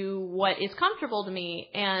going to do what is comfortable to me.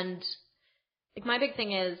 And like my big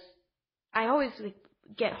thing is I always like,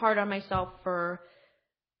 get hard on myself for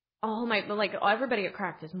everybody at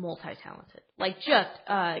Cracked is multi-talented. Like just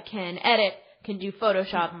can edit, can do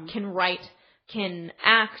Photoshop, can write, can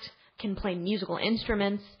act, can play musical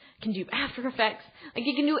instruments, can do After Effects. Like,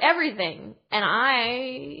 you can do everything. And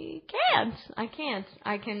I can't.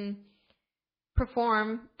 I can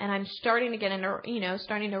perform, and I'm starting to get into,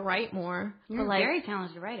 starting to write more. You're a very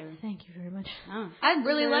talented writer. Thank you very much. Oh. I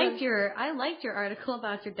really liked your article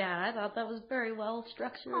about your dad. I thought that was very well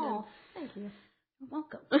structured. Oh, thank you. You're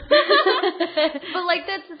welcome. But, like,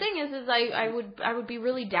 that's the thing is I would be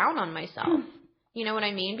really down on myself. You know what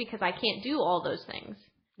I mean? Because I can't do all those things.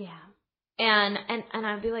 Yeah. And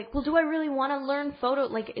I'd be like, well, do I really want to learn photo?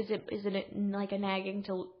 Like, is it like a nagging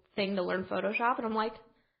thing to learn Photoshop? And I'm like,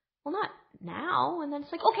 well, not now. And then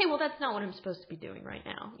it's like, okay, well, that's not what I'm supposed to be doing right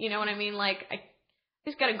now. You know what I mean? Like, I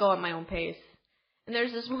just got to go at my own pace. And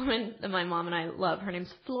there's this woman that my mom and I love. Her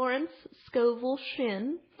name's Florence Scovel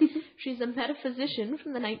Shin. She's a metaphysician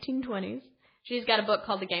from the 1920s. She's got a book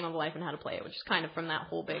called The Game of Life and How to Play It, which is kind of from that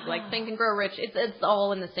whole big, like, Think and Grow Rich. It's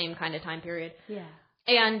all in the same kind of time period. Yeah.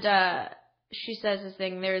 And she says this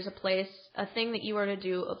thing, there's a thing that you are to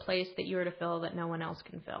do, a place that you are to fill that no one else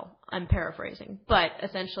can fill. I'm paraphrasing. But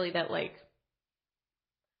essentially that, like,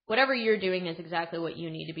 whatever you're doing is exactly what you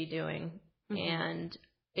need to be doing. And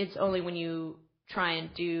it's only when you try and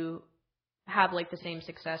have, like, the same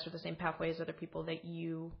success or the same pathway as other people that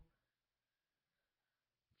you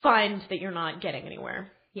find that you're not getting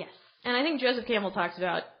anywhere. Yes. And I think Joseph Campbell talks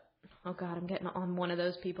about, oh God, I'm getting on one of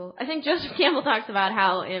those people. I think Joseph Campbell talks about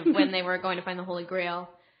how when they were going to find the Holy Grail,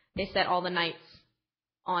 they set all the knights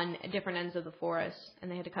on different ends of the forest, and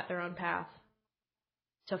they had to cut their own path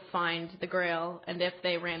to find the Grail. And if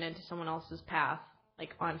they ran into someone else's path,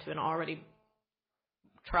 like onto an already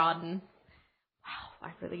trodden, wow,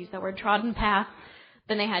 I really used that word, trodden path,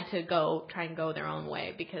 then they had to try and go their own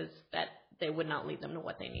way because that they would not lead them to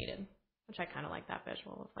what they needed. Which I kind of like that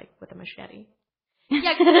visual of, like, with a machete.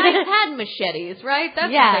 Yeah, because knights had machetes, right?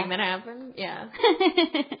 That's the thing that happened. Yeah.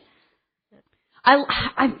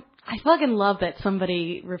 I fucking love that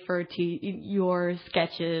somebody referred to your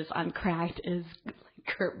sketches on Cracked as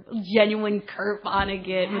genuine Kurt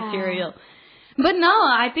Vonnegut material. But no,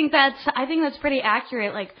 I think that's pretty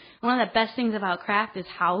accurate. Like, one of the best things about Cracked is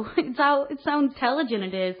how intelligent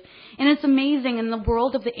it is. And it's amazing in the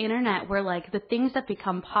world of the internet where, like, the things that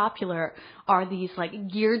become popular are these, like,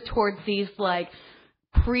 geared towards these, like,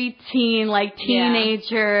 preteen, like,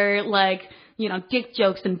 teenager, like, dick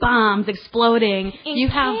jokes and bombs exploding.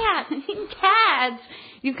 Cats.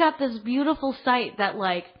 You've got this beautiful site that,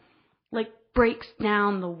 like breaks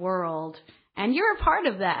down the world. And you're a part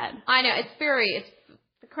of that. I know.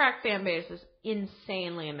 The Cracked fan base is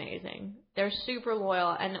insanely amazing. They're super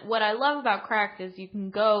loyal. And what I love about Cracked is you can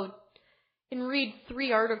go and read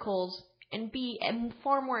 3 articles and be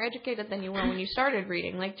far more educated than you were when you started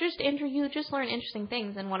reading. Like, just learn interesting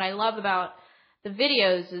things. And what I love about the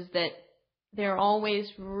videos is that they're always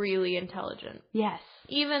really intelligent. Yes.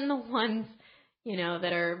 Even the ones,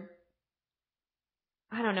 that are,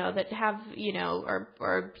 I don't know, that have,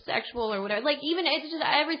 or sexual or whatever. Like, even, it's just,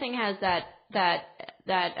 everything has that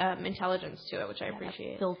intelligence to it, which I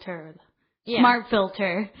appreciate. Filter. Yeah. Smart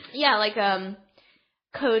filter. Yeah, like,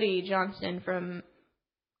 Cody Johnston from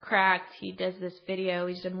Cracked, he does this video.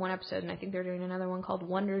 He's done one episode, and I think they're doing another one called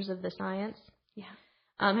Wonders of the Science. Yeah.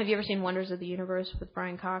 Have you ever seen Wonders of the Universe with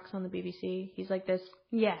Brian Cox on the BBC? He's like this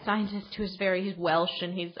scientist he's Welsh,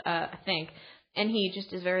 and he's, I think, and he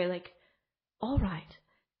just is very like, all right,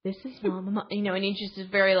 this is mama, and he just is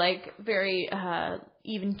very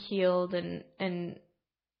even keeled and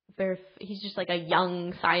very, he's just like a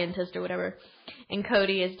young scientist or whatever. And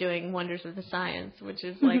Cody is doing Wonders of the Science, which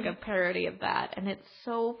is like a parody of that, and it's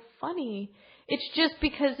so funny. It's just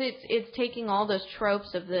because it's taking all those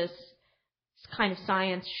tropes of this kind of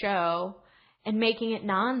science show and making it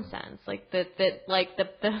nonsense. Like the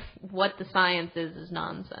what the science is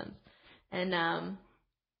nonsense. And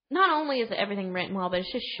not only is everything written well, but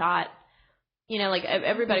it's just shot. Like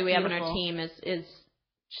everybody we have on our team is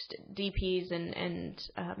just DPs and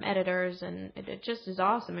editors, and it just is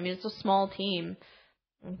awesome. I mean, it's a small team.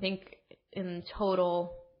 I think in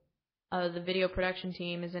total, the video production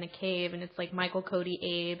team is in a cave, and it's like Michael, Cody,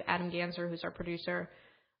 Abe, Adam Ganser, who's our producer,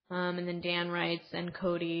 and then Dan writes, and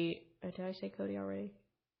Cody. Did I say Cody already?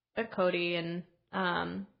 Cody, and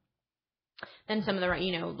then some of the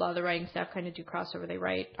a lot of the writing staff kind of do crossover. They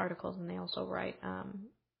write articles and they also write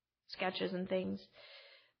sketches and things.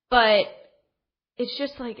 But it's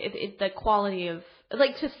just like the quality of,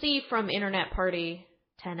 like, to see from Internet Party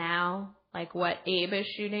to now, like what Abe is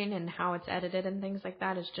shooting and how it's edited and things like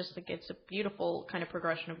that is just like, it's a beautiful kind of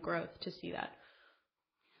progression of growth to see that.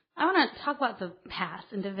 I want to talk about the past,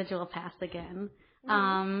 individual past again.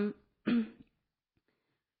 Mm-hmm.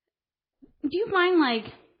 Do you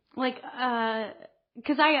mind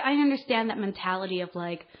because I understand that mentality of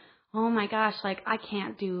like, oh my gosh, like I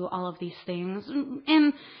can't do all of these things.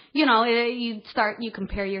 And, you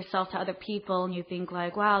compare yourself to other people and you think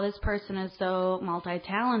like, wow, this person is so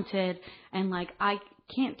multi-talented and like I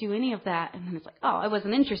can't do any of that. And then it's like, oh, I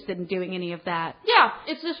wasn't interested in doing any of that. Yeah,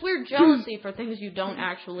 it's this weird jealousy for things you don't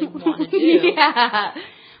actually want to do. Yeah.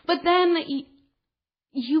 But then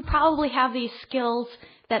you probably have these skills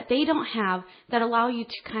that they don't have that allow you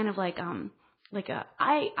to kind of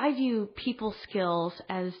I view people skills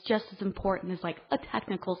as just as important as like a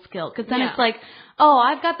technical skill. Because then it's like, oh,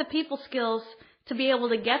 I've got the people skills to be able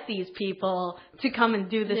to get these people to come and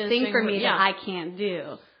do this thing for me that I can't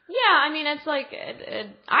do. Yeah, I mean, it's like,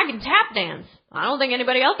 I can tap dance. I don't think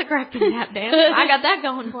anybody else at Crack can tap dance. I got that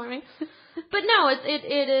going for me. But no,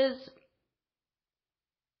 it is,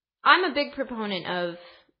 I'm a big proponent of,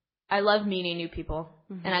 I love meeting new people,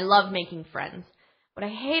 mm-hmm. and I love making friends. What I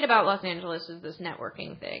hate about Los Angeles is this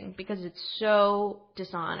networking thing, because it's so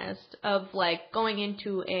dishonest of like going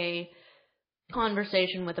into a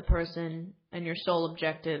conversation with a person and your sole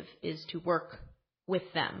objective is to work with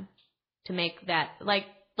them to make that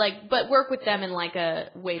but work with them in like a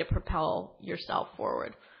way to propel yourself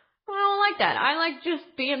forward. I don't like that. I like just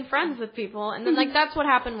being friends with people. And then like that's what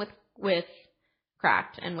happened with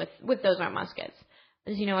Cracked and with Those Aren't Muskets.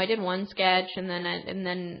 As I did one sketch and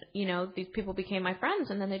then these people became my friends,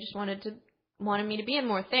 and then they just wanted me to be in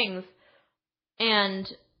more things.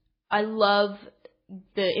 And I love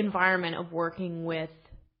the environment of working with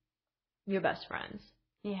your best friends.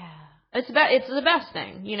 Yeah. It's the best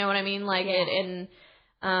thing. You know what I mean? Like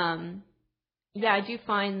I do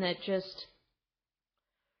find that just,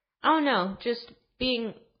 I don't know, just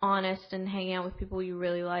being honest and hanging out with people you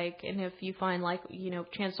really like, and if you find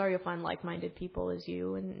chances are you'll find like-minded people as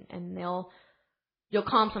you, and you'll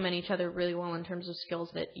complement each other really well in terms of skills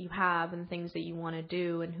that you have and things that you want to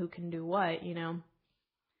do and who can do what,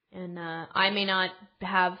 And I may not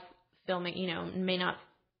have filming, may not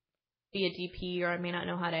be a DP, or I may not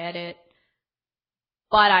know how to edit,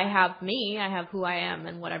 but I have who I am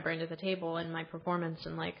and what I bring to the table and my performance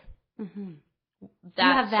and like. Mm-hmm. That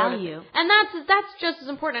you have value. Sort of, and that's just as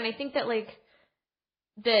important. And I think that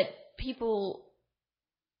that people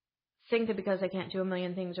think that because they can't do a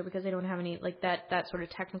million things or because they don't have any that sort of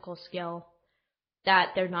technical skill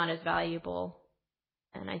that they're not as valuable.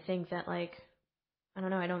 And I think that I don't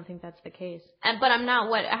know, I don't think that's the case. But I'm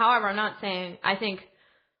not saying, I think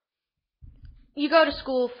you go to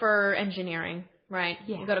school for engineering, right?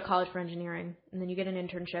 Yeah. You go to college for engineering, and then you get an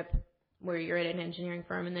internship where you're at an engineering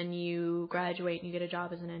firm, and then you graduate and you get a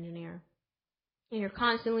job as an engineer. And you're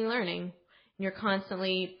constantly learning. You're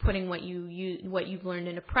constantly putting what you've learned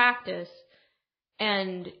into practice,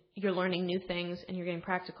 and you're learning new things, and you're getting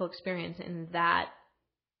practical experience in that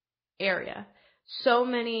area. So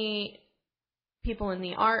many people in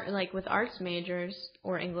the art, like with arts majors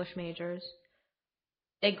or English majors,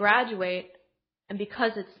 they graduate, and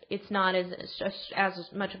because it's not as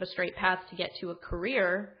much of a straight path to get to a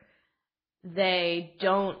career, they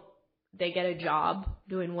get a job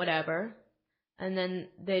doing whatever, and then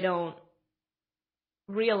they don't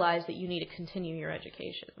realize that you need to continue your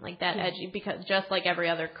education, like that because just like every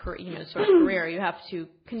other sort of career, you have to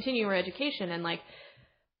continue your education, and like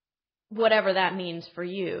whatever that means for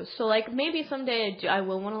you. So like maybe someday I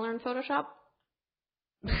will want to learn Photoshop.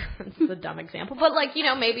 It's a dumb example, but like,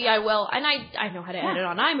 maybe I will, and I know how to edit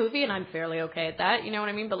on iMovie, and I'm fairly okay at that, you know what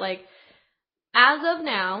I mean? But like, as of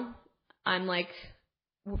now, I'm like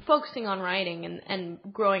focusing on writing and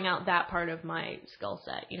growing out that part of my skill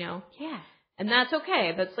set, Yeah. And that's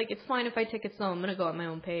okay. That's like, it's fine if I take it slow. I'm going to go at my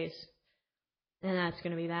own pace. And that's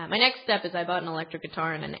going to be that. My next step is I bought an electric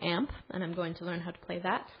guitar and an amp, and I'm going to learn how to play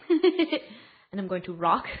that. And I'm going to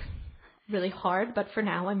rock really hard, but for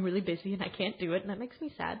now I'm really busy and I can't do it, and that makes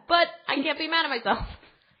me sad. But I can't be mad at myself.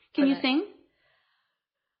 Can you sing?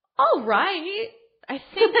 All right. I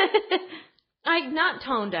think I'm not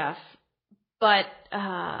tone deaf, but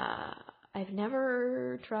I've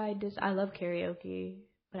never tried this. I love karaoke,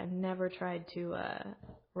 but I've never tried to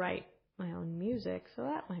write my own music, so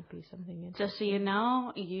that might be something interesting. Just so you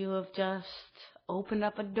know, you have just opened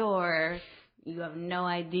up a door. You have no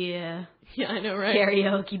idea. Yeah, I know, right?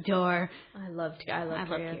 Karaoke door. I love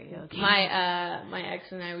karaoke. Karaoke. My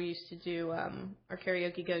ex and I, we used to do our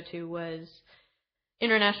karaoke go-to was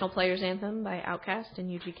International Players Anthem by Outkast and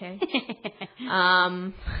UGK.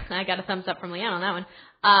 I got a thumbs up from Leanne on that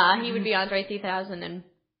one. He would be Andre 3000 and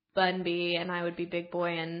Bun B, and I would be Big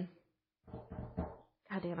Boy and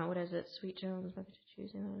God damn it, what is it? Sweet Jones,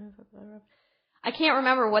 I can't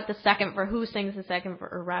remember what the second for who sings the second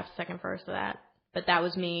or raps the second verse of that, but that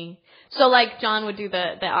was me. So like John would do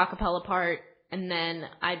the acapella part, and then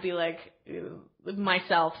I'd be like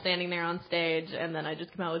myself standing there on stage, and then I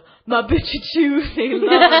just come out with my bitch a choosy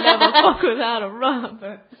lover never fuck without a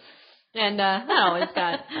rubber, and that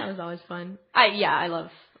was always fun. I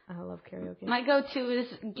love karaoke. My go-to is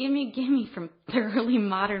Gimme from Thoroughly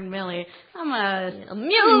Modern Millie. I'm a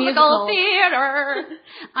musical theater.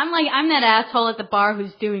 I'm that asshole at the bar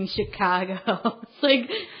who's doing Chicago. It's like,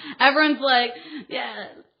 everyone's like, yeah,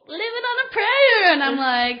 living on a prayer. And I'm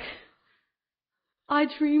like, I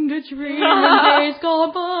dreamed a dream and days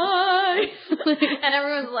gone by. And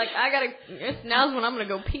everyone's like, now's when I'm going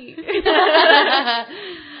to go pee.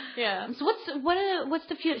 Yeah. So what's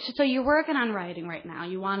the future? So you're working on writing right now.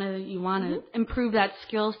 You want to improve that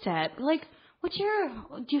skill set. Like, do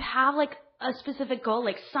you have like a specific goal,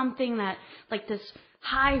 like something that, like this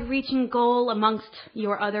high-reaching goal amongst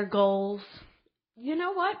your other goals? You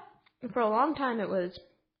know what? For a long time it was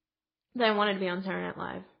that I wanted to be on Saturday Night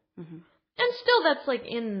Live. Mm-hmm. And still that's like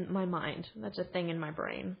in my mind. That's a thing in my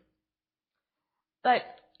brain. But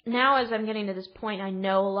now as I'm getting to this point, I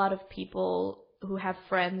know a lot of people who have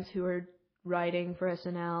friends who are writing for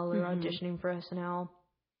SNL or auditioning for SNL,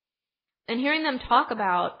 and hearing them talk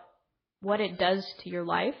about what it does to your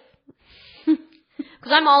life.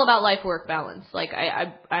 Because I'm all about life-work balance. Like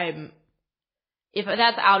I'm, if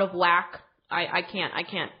that's out of whack, I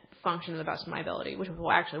can't function to the best of my ability, which is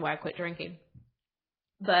actually why I quit drinking.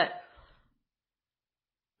 But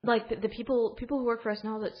like the people who work for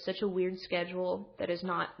SNL, that's such a weird schedule there's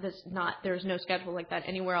no schedule like that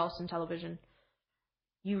anywhere else in television.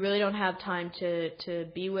 You really don't have time to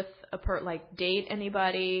be with date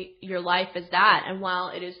anybody. Your life is that. And while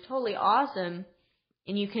it is totally awesome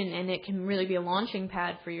and it can really be a launching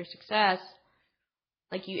pad for your success,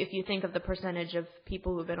 like if you think of the percentage of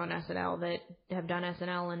people who've been on SNL that have done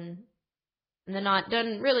SNL and they're not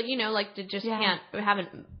done really, they just haven't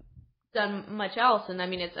done much else. And I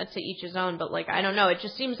mean, it's to each his own, but like, I don't know. It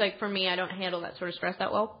just seems like for me, I don't handle that sort of stress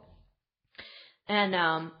that well. And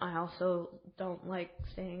I also don't like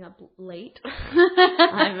staying up late.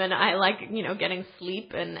 I like, getting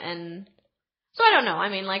sleep and so I don't know. I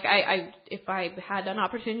mean, like if I had an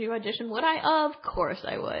opportunity to audition, would I? Of course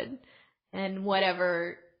I would. And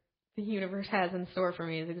whatever the universe has in store for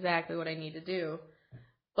me is exactly what I need to do.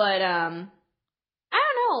 But I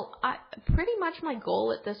don't know. Pretty much my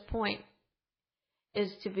goal at this point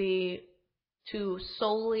is to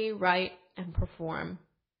solely write and perform.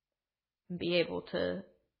 Be able to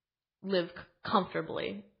live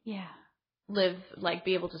comfortably. Yeah.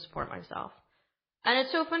 Be able to support myself. And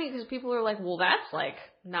it's so funny because people are like, well, that's, like,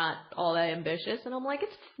 not all that ambitious. And I'm like,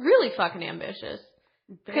 it's really fucking ambitious.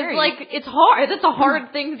 Because, like, it's hard. That's a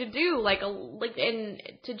hard thing to do. And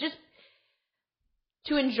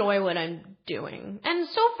to enjoy what I'm doing. And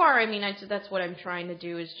so far, I mean, that's what I'm trying to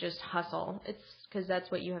do is just hustle. It's because that's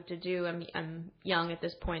what you have to do. I'm young at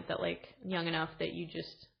this point that, like, young enough that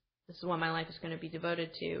this is what my life is going to be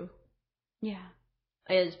devoted to. Yeah.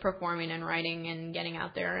 Is performing and writing and getting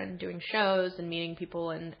out there and doing shows and meeting people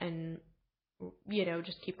and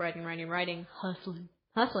just keep writing.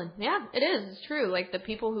 Hustling. Yeah, it is. It's true. Like, the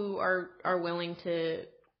people who are willing to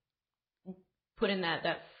put in that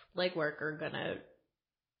legwork are going to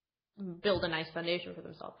build a nice foundation for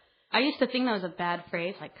themselves. I used to think that was a bad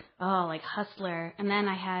phrase, like hustler. And then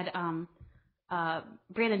I had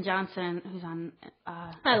Brandon Johnson, who's on...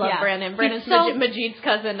 I love Brandon. Brandon's Majid's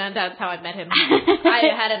cousin, and that's how I met him. I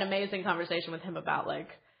had an amazing conversation with him about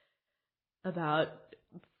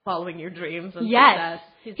following your dreams and success.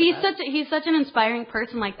 He's such an inspiring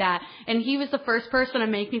person like that. And he was the first person to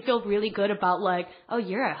make me feel really good about, like, oh,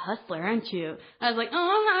 you're a hustler, aren't you? I was like, oh,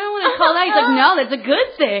 I don't want to call that. He's like, no, that's a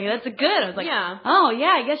good thing. That's a good. I was like, oh,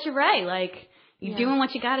 yeah, I guess you're right. Like, you're doing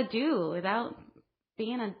what you got to do without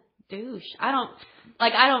being a douche. I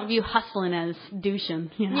don't view hustling as douching.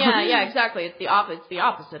 You know? Yeah, exactly. It's the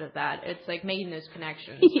opposite of that. It's like making those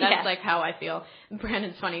connections. That's like how I feel.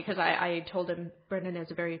 Brandon's funny because I told him Brandon is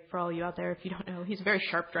for all you out there, if you don't know, he's a very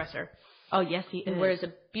sharp dresser. Oh yes, he is. He wears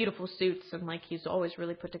beautiful suits and like he's always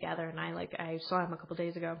really put together. And I saw him a couple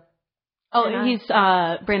days ago. Oh, and he's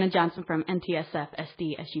Brandon Johnson from NTSF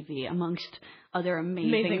SD SUV, amongst other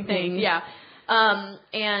amazing things. Yeah.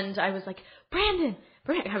 And I was like, Brandon,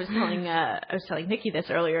 I was telling Nikki this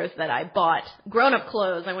earlier, is that I bought grown-up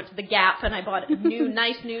clothes. I went to the Gap and I bought two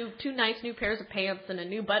nice new pairs of pants and a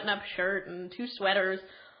new button-up shirt and 2 sweaters.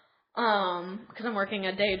 Because I'm working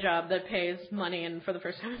a day job that pays money, and for the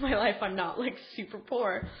first time in my life, I'm not like super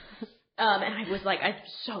poor. And I was like, I'm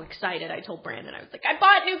so excited. I told Brandon, I was like, I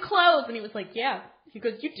bought new clothes, and he was like, yeah. He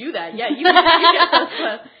goes, you do that, yeah. You get those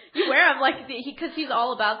clothes. You wear them, like, because he's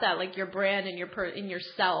all about that. Like, your brand and in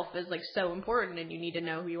yourself is like so important, and you need to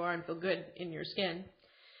know who you are and feel good in your skin.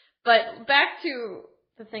 But back to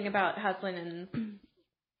the thing about hustling and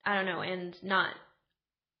I don't know, and not.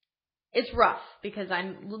 It's rough because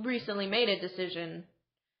I recently made a decision.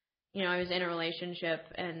 You know, I was in a relationship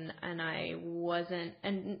and I wasn't,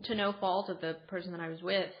 and to no fault of the person that I was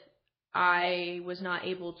with, I was not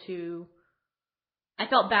able to. I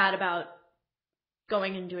felt bad about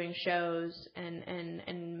going and doing shows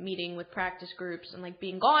and meeting with practice groups and like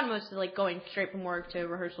being gone mostly, like going straight from work to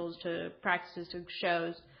rehearsals to practices to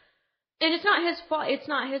shows. And it's not his fault. It's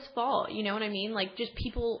not his fault. You know what I mean? Like, just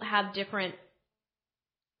people have different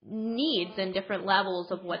needs and different levels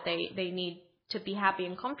of what they need to be happy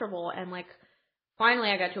and comfortable. And like, finally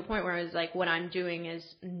I got to a point where I was like, what I'm doing is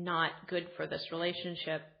not good for this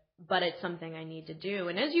relationship, but it's something I need to do.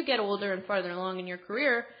 And as you get older and farther along in your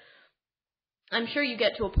career, I'm sure you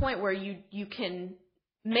get to a point where you can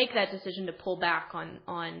make that decision to pull back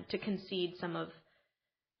on to concede some of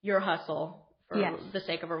your hustle for the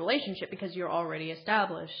sake of a relationship because you're already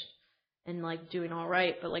established and like doing all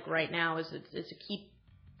right. But like right now is a key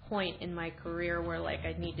point in my career where like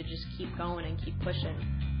I need to just keep going and keep pushing.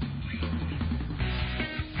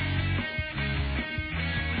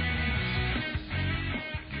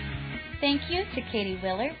 Thank you to Katie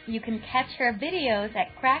Willard. You can catch her videos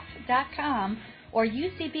at cracked.com or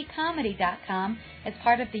ucbcomedy.com as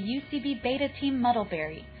part of the UCB Beta Team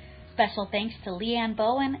Muddleberry. Special thanks to Leanne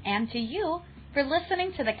Bowen and to you for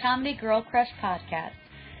listening to the Comedy Girl Crush podcast.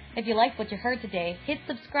 If you liked what you heard today, hit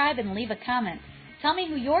subscribe and leave a comment. Tell me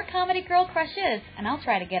who your comedy girl crush is, and I'll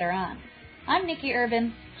try to get her on. I'm Nikki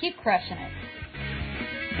Urban. Keep crushing it.